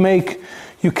can't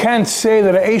say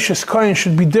that an Eishes Kohen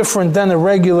should be different than a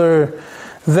regular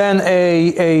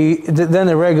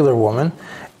woman.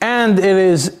 And it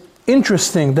is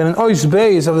interesting that in Ois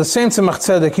Beis of the same Tzemach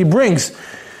Tzedek, he brings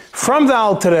from the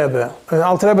Alter Rebbe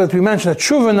that we mentioned, the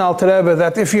Tshuva in Alter Rebbe,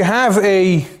 that if you have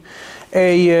a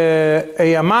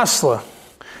masla,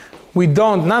 we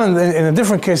don't, not in a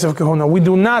different case of kahuna, we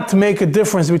do not make a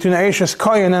difference between an Eishes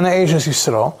Kohen and an Eishes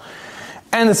Yisrael.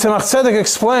 And the Tzemach Tzedek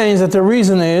explains that the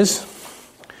reason is,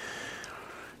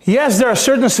 yes, there are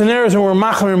certain scenarios where we're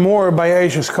machmir more by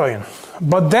Eishes Kohen,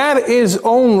 but that is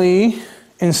only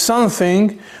in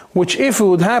something which, if it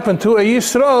would happen to a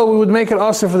Yisrael, we would make it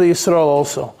also for the Yisrael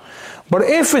also. But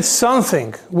if it's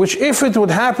something which, if it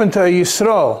would happen to a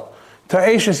Yisrael, to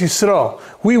Eishes Yisrael,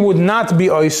 we would not be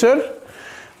Oyser.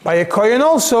 By a Kohen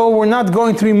also, we're not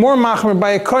going to be more machmir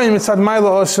by a Kohen mitzad Maila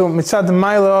also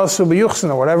b'yuchsin,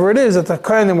 or whatever it is, that the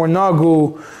Kohenim were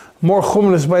nagu more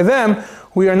chumrus by them,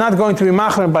 we are not going to be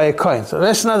machmer by a kohen. So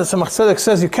that's not that Tzemach Tzedek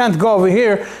says you can't go over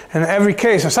here in every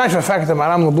case, aside from the fact that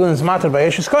Maram Lublin is matter by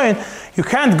Eshes Kohen, you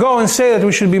can't go and say that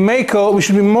we should be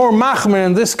more machmer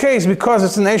in this case because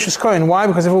it's an Eshes Kohen. Why?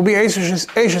 Because if it will be Eshes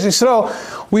Yisrael,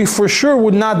 we for sure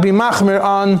would not be machmer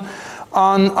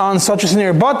on such a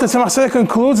scenario. But the Tzemach Tzedek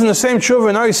concludes in the same tshuva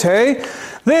in Ois Hey,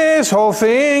 this whole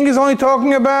thing is only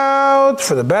talking about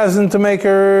for the Bezdin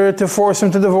to force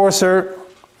him to divorce her.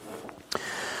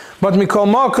 But Mikol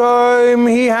Makom,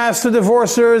 he has to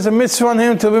divorce her, it's a mitzvah on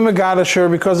him to be Megadash her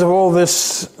because of all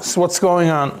this, what's going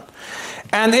on.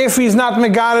 And if he's not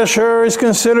Megadash her, he's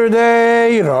considered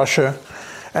a Yerusha.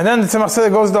 And then the Tzemach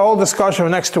Tzedek goes the whole discussion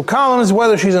of the next two columns,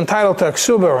 whether she's entitled to a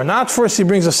ksuba or not. First he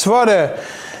brings a svara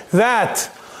that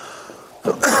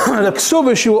the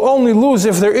ksuba she will only lose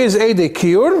if there is a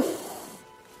dekiyur.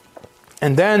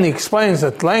 And then he explains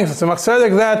at length to Tzemach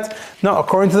Tzedek that, no,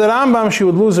 according to the Rambam, she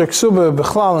would lose her ksuba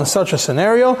b'chlal in such a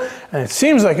scenario. And it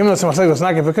seems like, even though Tzemach Tzedek does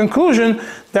not give a conclusion,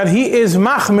 that he is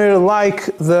machmir like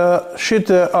the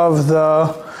shita of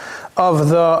the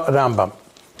Rambam.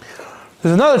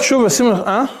 There's another tshuva similar,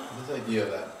 This idea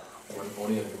that when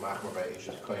only if you're machmir by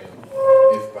Eshes Kohen,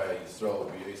 if by Yisrael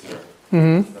would be Eizer,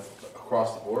 that's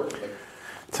across the board? Like,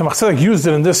 Tzemach Tzedek used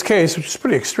it in this case, which is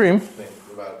pretty extreme. think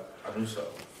about Anusa.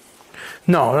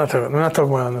 No, we're not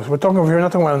talking about this. We're talking over here,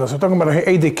 not talking about this. We're talking about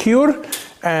a dekiyur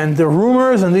and the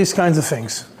rumors and these kinds of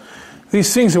things.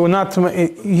 These things that were not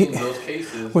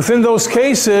within those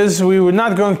cases, we were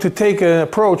not going to take an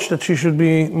approach that she should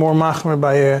be more machmer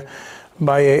by a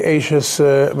Eishes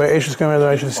Kohen or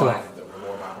Eishes Yisrael.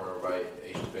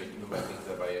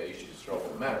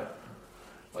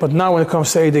 But now when it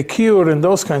comes to Eidei Kiyur and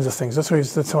those kinds of things, that's what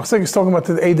he's talking about,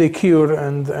 the Eidei Kiyur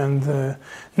and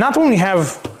not when we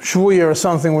have Shvuya or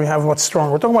something, we have what's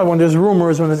strong. We're talking about when there's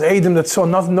rumors, when there's Eidim that saw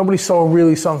nothing, nobody saw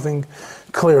really something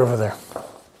clear over there.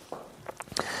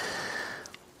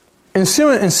 In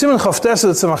Siman Chavtesa,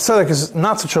 the Tzemach Tzedek is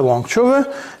not such a long tshuva.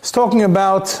 It's talking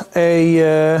about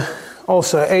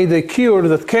also Eidei Kiyur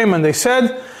that came and they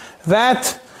said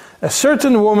that a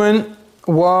certain woman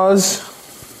was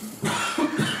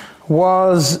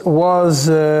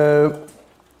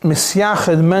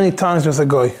misyached many times with a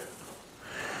goy.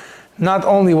 Not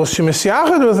only was she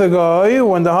misyached with a goy,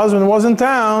 when the husband was in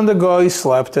town, the goy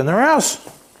slept in her house.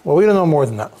 Well, we don't know more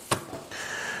than that.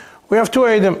 We have two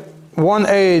eidim. One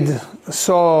aid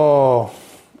saw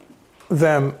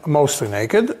them mostly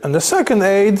naked, and the second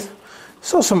aid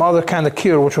saw some other kind of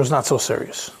kiyur, which was not so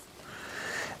serious.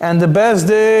 And the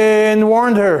Bezdin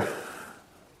warned her,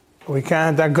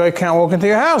 that guy can't walk into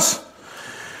your house.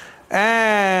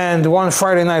 And one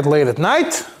Friday night late at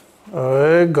night,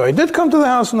 a guy did come to the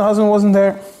house and the husband wasn't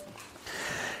there.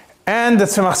 And the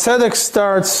Tzemach Tzedek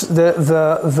starts in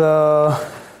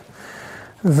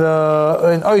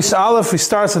Ois Aleph, he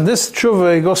starts in this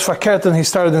tshuva, he goes faket, and he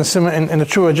started in the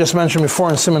tshuva I just mentioned before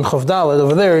in Siman Chavdaled.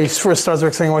 Over there, he first starts by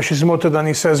saying why she's mutter, then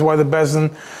he says why the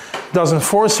Bezdin doesn't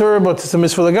force her, but it's a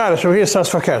mitzvah legarish. Over here, it starts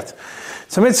faket.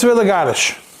 It's a mitzvah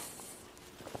legarish.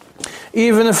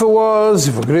 Even if it was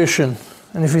Vagrishin.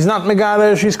 And if he's not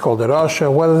Megarish, he's called a Rasha,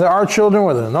 whether there are children,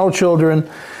 whether there are no children.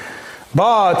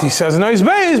 But he says no, he's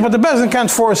based, but the Bezdin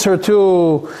can't force her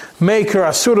to make her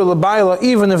Asura Leba'ala,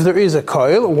 even if there is a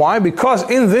Koil. Why? Because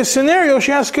in this scenario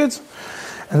she has kids.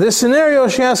 In this scenario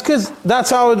she has kids. That's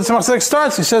how the Tzemach Tzedek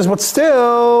starts. He says, but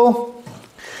still,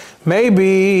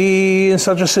 maybe in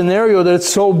such a scenario that it's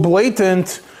so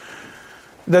blatant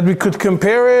that we could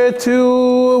compare it to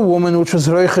a woman which was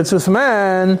roichetz with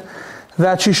man,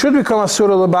 that she should become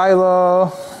Asura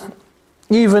Leba'ala,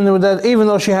 even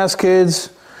though she has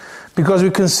kids, because we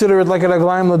consider it like a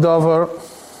raglaim l'davar.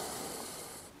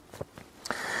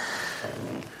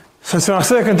 So Tzemach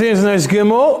Tzedek continues in Ois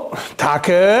Gimel, Take,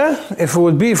 if it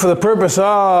would be for the purpose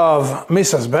of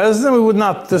Mrs.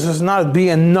 Bezdin, this would not be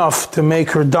enough to make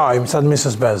her die, Mitzad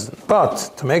Mrs. Bezdin.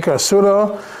 But to make her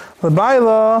Asura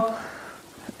Leba'ala,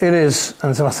 it is.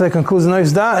 And Tzemach Tzedek concludes in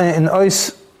Ois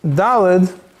Daled,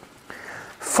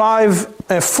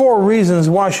 4 reasons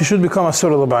why she should become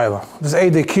Asura Leba'ala. There's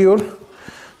Eidei Kiyur,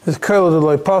 there's Koil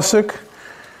Deloi Pasuk.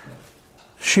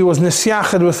 She was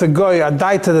nisyached with a goy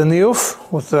adaita the niyuf,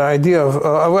 with the idea of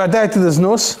adaita the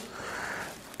znus,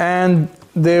 and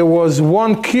there was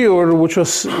one kiyur which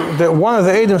was that one of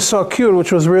the Eidim saw kiyur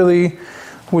which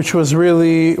was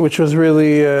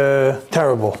really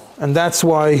terrible, and that's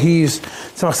why he's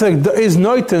is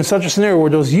noit in such a scenario where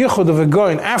those yachod of a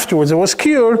goy and afterwards there was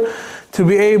kiyur to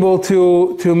be able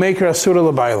to make her asura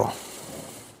leba'ala.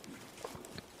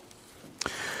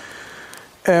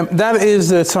 That is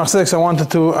the Tzemach Tzedek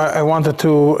I wanted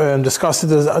to discuss.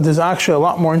 There's actually a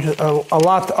lot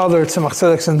other Tzemach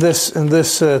Tzedeks in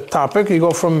this topic. You go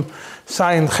from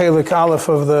Sayin Chelik Aleph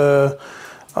of the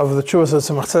Chuvas of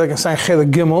Tzemach Tzedek and Sayin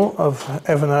Chelik Gimel of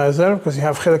Ezer, because you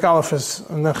have Chelik Aleph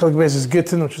and then Chelik Beis is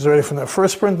Gittin, which is already from the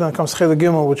first print. Then comes Chelik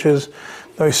Gimel, which is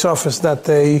the Isofis that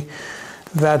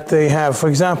they have. For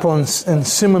example, in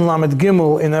Siman Lamed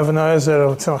Gimel in Ezer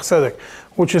of Tzemach Tzedek,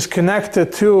 which is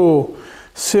connected to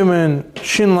Siman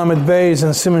Shin Lamed Beis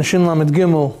and Siman Shin Lamed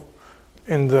Gimel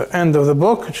in the end of the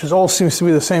book, which all seems to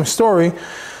be the same story,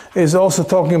 is also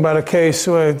talking about a case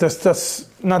where that's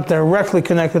not directly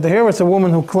connected to here. It's a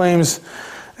woman who claims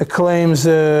that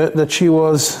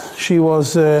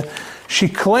she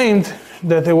claimed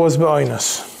that it was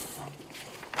be'oinus.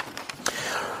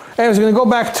 Anyways, we're going to go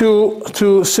back to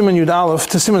Siman Yud Aleph,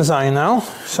 to Siman Zayin now.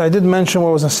 So I did mention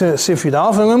what was in Sif Yud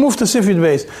Aleph. I'm going to move to Sif Yud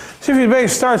Beis. Sif Yud Beis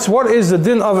starts, what is the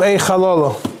din of a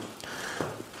Chalala?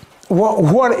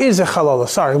 What is a Chalala?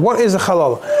 Sorry, what is a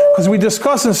Chalala? Because we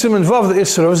discussed in Siman Vav the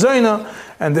Isser of Zaina,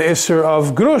 and the Isser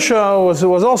of Grusha was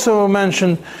also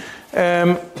mentioned,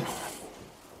 that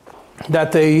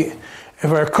if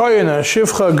a kohen, a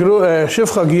Shivcha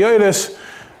Giyoris,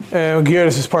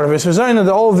 Gieris is part of Isser Zaina,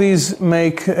 all these are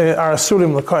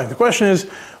Asurim l'kohen. The question is,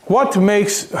 what's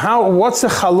the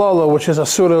Chalala which is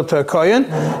Asura to a kohen?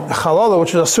 The Chalala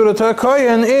which is Asura to a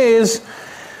kohen is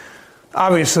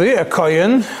obviously a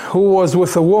kohen who was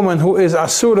with a woman who is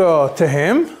Asura to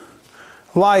him,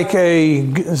 like a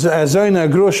Zaina,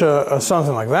 Grusha, or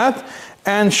something like that,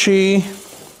 and she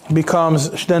becomes,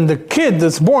 then the kid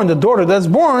that's born, the daughter that's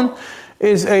born,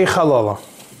 is a Chalala.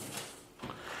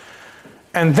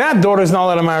 And that daughter is not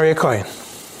allowed to marry a kohen.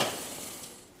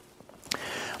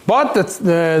 But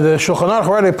the Shulchan Aruch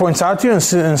already points out to you in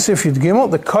Sif Yud Gimel,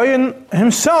 the kohen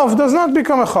himself does not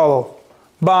become a chalal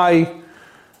by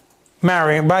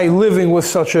living with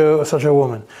such a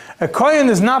woman. A kohen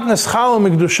is not neschal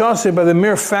mikdushase by the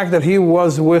mere fact that he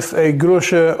was with a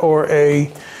grusha or a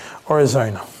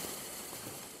zaina.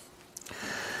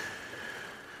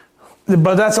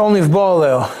 But that's only if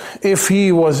Baalel. If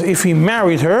he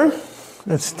married her,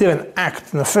 it's still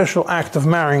an official act of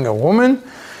marrying a woman.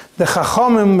 The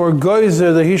Chachamim were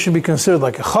geyser that he should be considered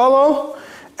like a chalal,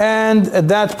 and at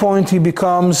that point he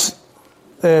becomes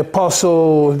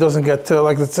pasul. He doesn't get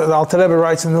like the Alter Rebbe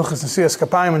writes in Hilchos Nesias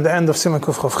Kapayim in the end of Siman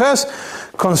Kuf Chav Ches.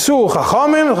 Konsu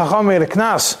Chachamim. The Chachamim made a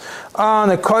knas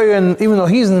on a kohen, even though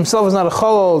he himself is not a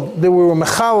chalal. They were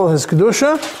mechalal his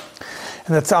kedusha.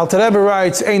 And the Alter Rebbe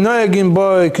writes, "Ein noyagim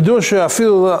boy kedusha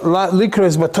afilu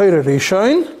likres b'toyre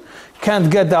rishoin." Can't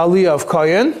get the aliyah of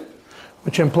kohen,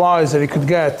 which implies that he could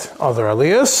get other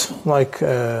aliyahs, like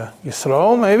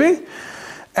Yisrael maybe,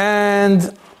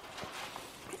 and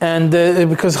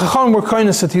because Chacham were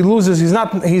kohenis that he loses,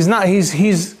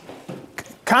 he's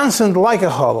constant like a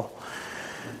chalal,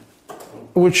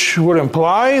 which would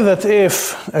imply that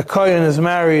if a kohen is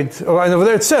married, and over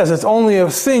there it says it's only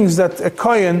of things that a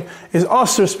kohen is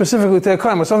usher specifically to a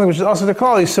kohen, but something which is usher to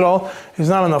Klal Yisrael is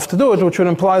not enough to do it, which would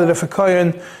imply that if a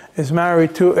kohen is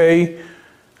married to a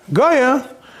Goya,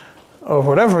 or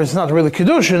whatever, it's not really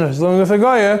Kiddushin, he's living with a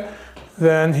Goya,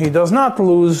 then he does not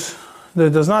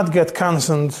get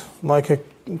constant like a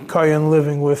Kohen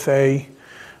living with a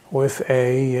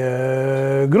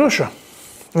Grusha,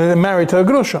 married to a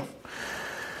Grusha.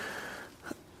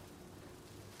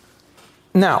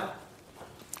 Now,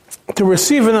 to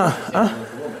receive she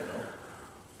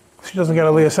doesn't get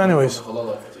Aliyas anyways.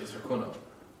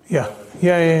 Yeah.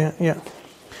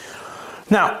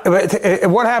 Now,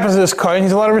 what happens to this kohen?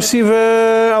 He's allowed to receive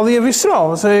Aliyah of Yisrael.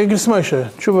 Let's say Gismoshe.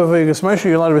 Tshuva v'Gismoshe,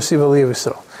 you're allowed to receive Aliyah of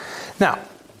Yisrael. Now,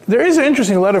 there is an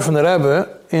interesting letter from the Rebbe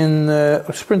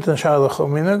it's printed in Sha'ar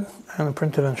L'Chominag and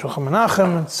printed in Shulchan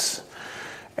Menachem.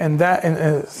 I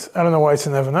don't know why it's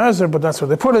in Ezer, but that's where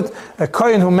they put it. A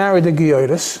kohen who married a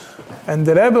Giyoris, and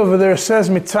the Rebbe over there says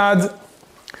mitzad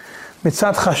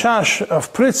chashash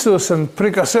of pritzus and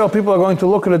prikasel, people are going to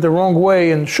look at it the wrong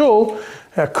way in shul.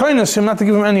 Kohenis him not to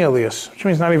give him any aliyahs, which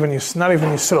means not even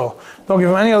Yisrael. Don't give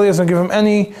him any aliyahs, don't give him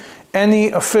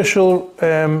any official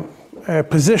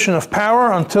position of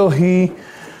power until he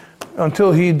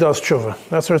does tshuva.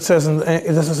 That's what it says in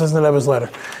the Rebbe's letter.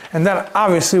 And that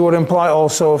obviously would imply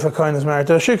also if a kohen is married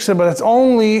to a shiksa, but it's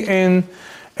only in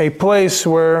a place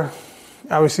where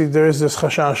obviously there is this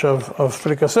chashash of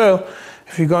frikasel.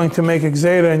 If you're going to make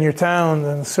exera in your town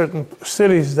and certain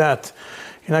cities that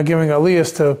you're not giving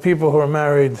aliyahs to people who are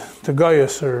married to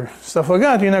goyas or stuff like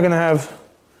that, you're not going to have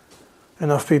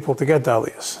enough people to get the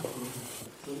aliyahs.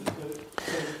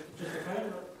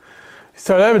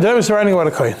 So the Rebbe is writing about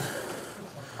a kohen.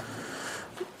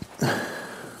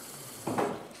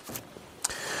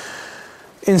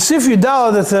 In Sif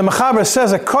Yudala, that the Mechaber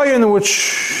says a kohen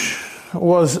which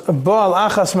was Baal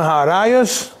Achas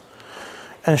Meharayas,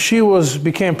 and she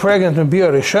became pregnant in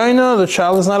Bia Rishayna, the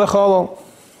child is not a cholol.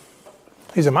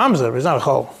 He's a mamzer, but he's not a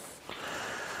cholol.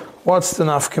 What's the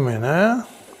nafkamina?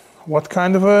 What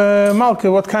kind of a malka?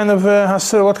 What kind of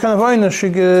hasir? What kind of oynish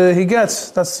he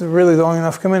gets? That's really the only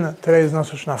nafkamina. Today is no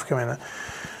such nafkamina.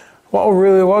 What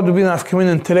would be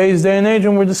nafkamina in today's day and age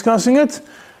when we're discussing it?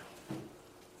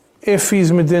 If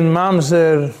he's midin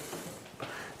mamzer,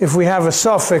 if we have a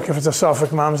suffix, if it's a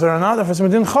suffix mamzer or not. If it's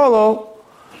midin cholol,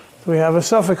 do we have a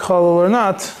suffix cholol or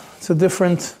not? It's a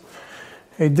different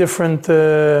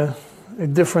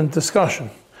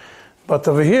discussion. But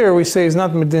over here we say it's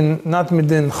not midin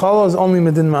cholol, it's only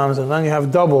midin mamzer. Then you have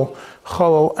double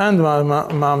cholol and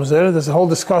mamzer. There's a whole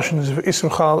discussion if isur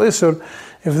cholol isur.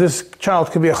 If this child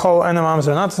could be a cholol and a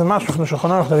mamzer, not as a mashma from the Shulchan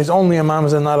Aruch that he's only a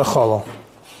mamzer, not a cholol.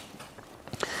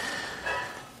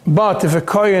 But if a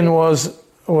kohen was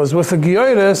with a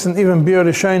gioiris, and even Bia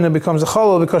Rishayna becomes a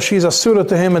cholol because she's asura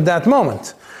to him at that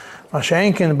moment.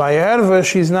 Masha'enkin by erva,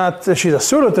 she's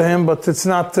asura to him, but it's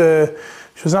not.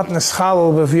 She's not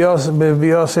neschalol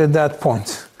b'viyos at that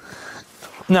point.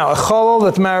 Now, a cholol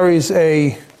that marries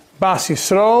a bas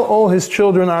Yisrael, all his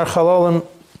children are chalolim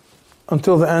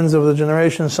until the ends of the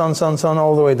generation, son,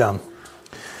 all the way down.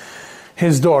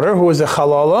 His daughter, who is a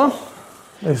chalala,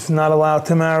 is not allowed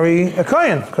to marry a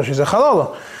kohen because she's a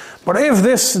chalala. But if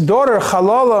this daughter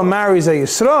chalala marries a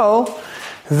Yisrael,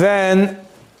 then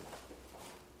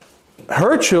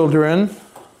her children,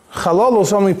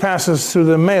 chalalos only passes through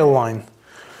the male line.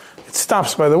 It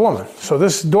stops by the woman. So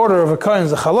this daughter of a kohen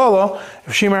is a chalala.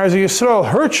 If she marries a Yisrael,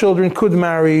 her children could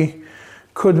marry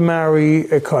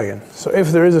a kohen. So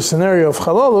if there is a scenario of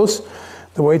chalalos,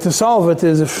 the way to solve it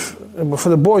is for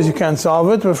the boys you can't solve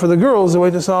it, but for the girls the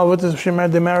way to solve it is if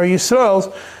they marry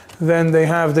Yisraels, then they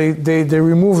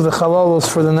remove the chalalos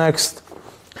for the next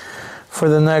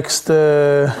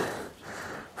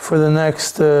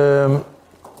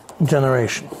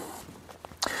generation.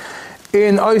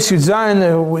 In Eis Yud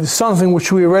Zayin, something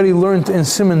which we already learned in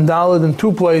Siman Daled in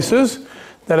two places,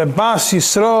 that a Bas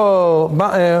Yisrael,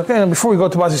 before we go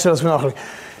to Bas Yisrael,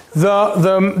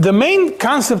 the main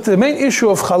concept, the main issue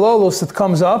of chalalos that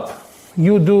comes up,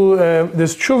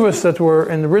 there's tshuvas that were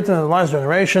written in the last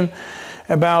generation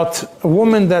about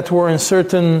women that were in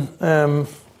certain,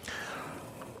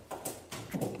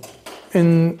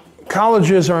 in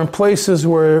colleges or in places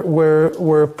where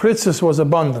pritzes was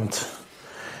abundant.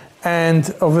 And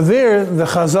over there, the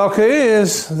chazaka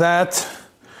is that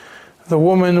the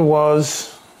woman there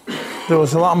was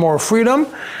a lot more freedom,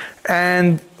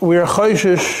 and we are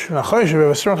choishish, we have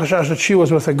a strong chashash that she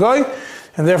was with a guy,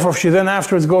 and therefore if she then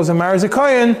afterwards goes and marries a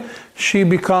kohen, she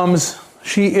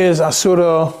is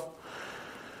asura,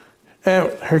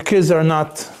 her kids are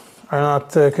not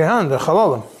kohen, they're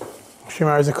chalalim. She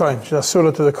marries a kohen, she's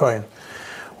asura to the kohen.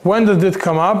 When did this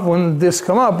come up? When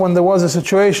there was a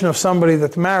situation of somebody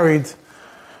that married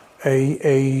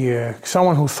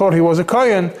someone who thought he was a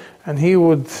kohen, and he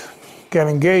would get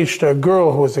engaged to a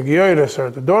girl who was a gioiris, or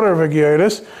the daughter of a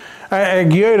gioiris,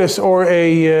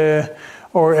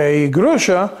 or a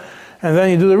grusha, and then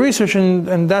you do the research,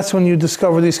 and that's when you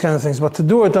discover these kind of things. But to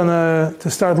do it to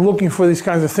start looking for these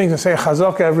kinds of things and say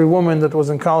chazaka, every woman that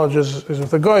was in college is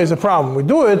with a guy, is a problem. We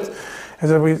do it.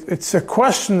 It's a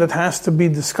question that has to be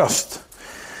discussed.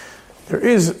 There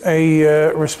is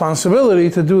a responsibility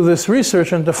to do this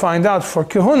research and to find out for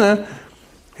Kehuna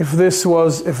if this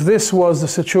was the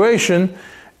situation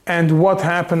and what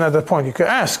happened at that point. You could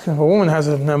ask, if a woman has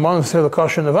a Ne'eman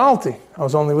L'Kasher Nevalti, I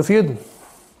was only with Yidden.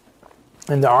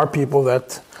 And there are people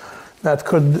that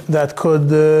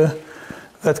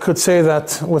could say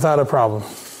that without a problem.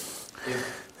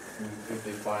 If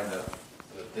they find that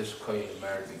this kohen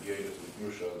married the Gioiris with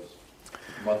Grusha's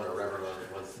mother or whatever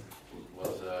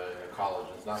was in a college,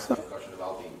 it's not the discussion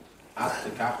about ask the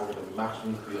couple would it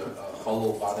maximum to be a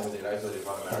cholol bottom of the right that they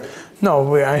want to marry?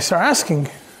 No, I start asking.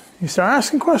 You start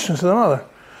asking questions to the mother,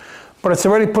 but it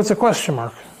already puts a question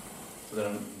mark. So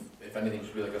then, if anything, it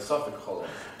should be like a suffix cholol.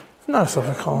 Not a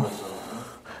suffix cholol.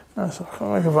 Not a suffix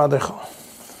cholol. Like a vadei cholol.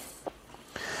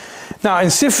 Now,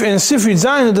 in Sif Yud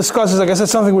Zayin, it discusses, like I said,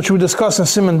 something which we discussed in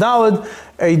Siman Daled,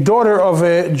 a daughter of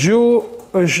a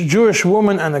Jewish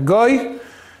woman and a guy,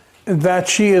 that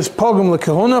she is pogum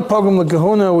lekehuna. Pogum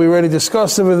lekehuna, we already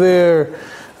discussed over there,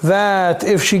 that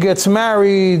if she gets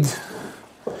married,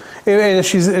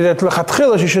 that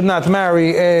lechatchila she should not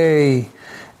marry a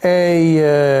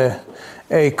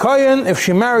kohen. If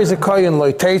she marries a kohen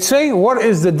lo teitze, what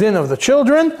is the din of the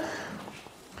children?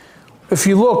 if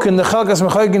you look in the Chalkas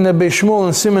Mechayk in the Beishmul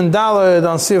and Siman Daled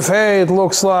on Sif Hey, it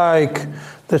looks like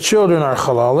the children are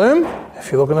Chalalim.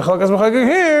 If you look in the Chalkas Mechayk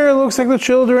here, it looks like the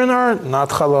children are not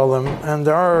Chalalim. And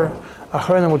there are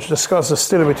Achronim which discuss the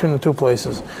stira between the two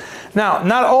places. Now,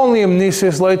 not only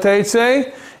Imnisis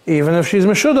Loiteitze, even if she's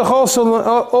Meshudach,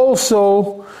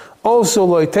 also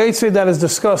Loiteitze, that is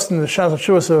discussed in the Shas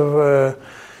HaTshuvos of,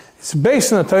 it's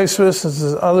based on the Taisvus,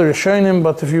 there's other Rishonim,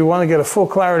 but if you want to get a full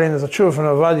clarity, there's a Tshuva from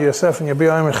Avad Yosef and Yabi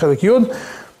Aimer Chelik Yud,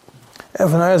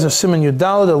 Even Aizer Siman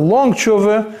Yudalad, a long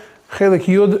Tshuva, Chelik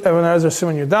Yud, Even Aizer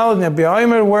Siman Yudalad, and Yabi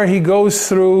Aimer, where he goes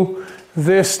through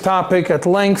this topic at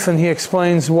length, and he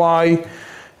explains why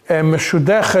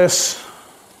Meshudeches,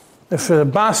 if a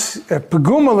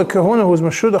Peguma Lekahuna who's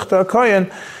Meshudach to a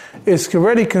Kohen, is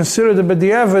already considered a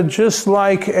B'diavad just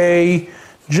like a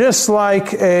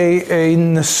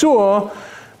Nesua,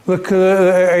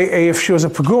 if she was a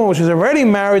Peguma, which is already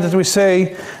married, that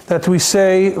we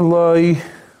say Loi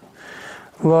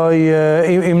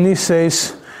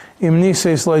Imnises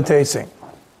Loi Teitzing.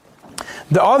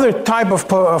 The other type of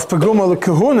Peguma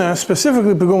Lekahuna,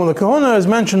 specifically Peguma Lekahuna, is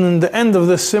mentioned in the end of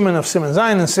this Siman of Siman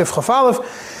Zayin and Sif Chaf Aleph,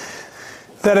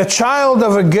 that a child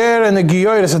of a ger and a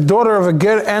giyoris, a daughter of a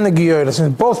ger and a giyoris,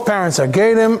 and both parents are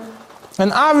gerim.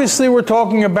 And obviously we're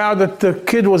talking about that the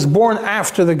kid was born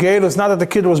after the ger. It's not that the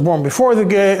kid was born before the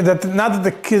ger, not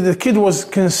that the kid was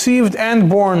conceived and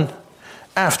born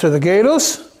after the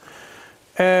gerus.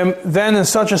 Then in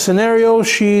such a scenario,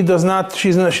 she's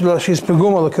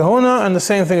peguma lekahuna, and the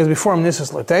same thing as before,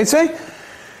 Mnisas leteitze.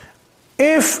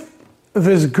 If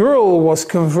this girl was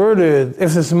converted,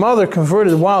 if this mother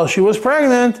converted while she was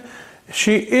pregnant,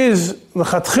 she is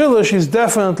l'chatchila, she's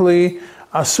definitely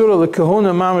asura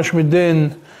lekahuna mamash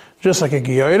midin, just like a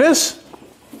giyoris.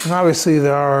 And obviously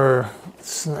we're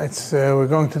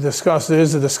going to discuss, there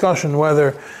is a discussion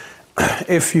whether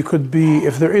if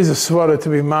there is a svara to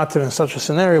be matir in such a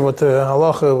scenario, but the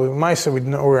halacha we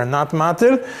are not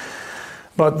matir.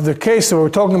 But the case that we're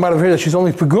talking about over here, that she's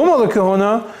only peguma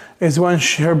lekahuna, is when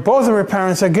both of her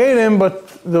parents are gerim, but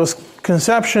there was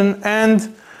conception and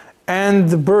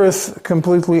the birth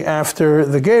completely after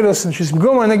the gerus, and she's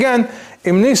peguma. And again,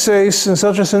 imnises, in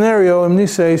such a scenario,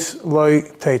 imnises loy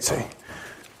teitzei.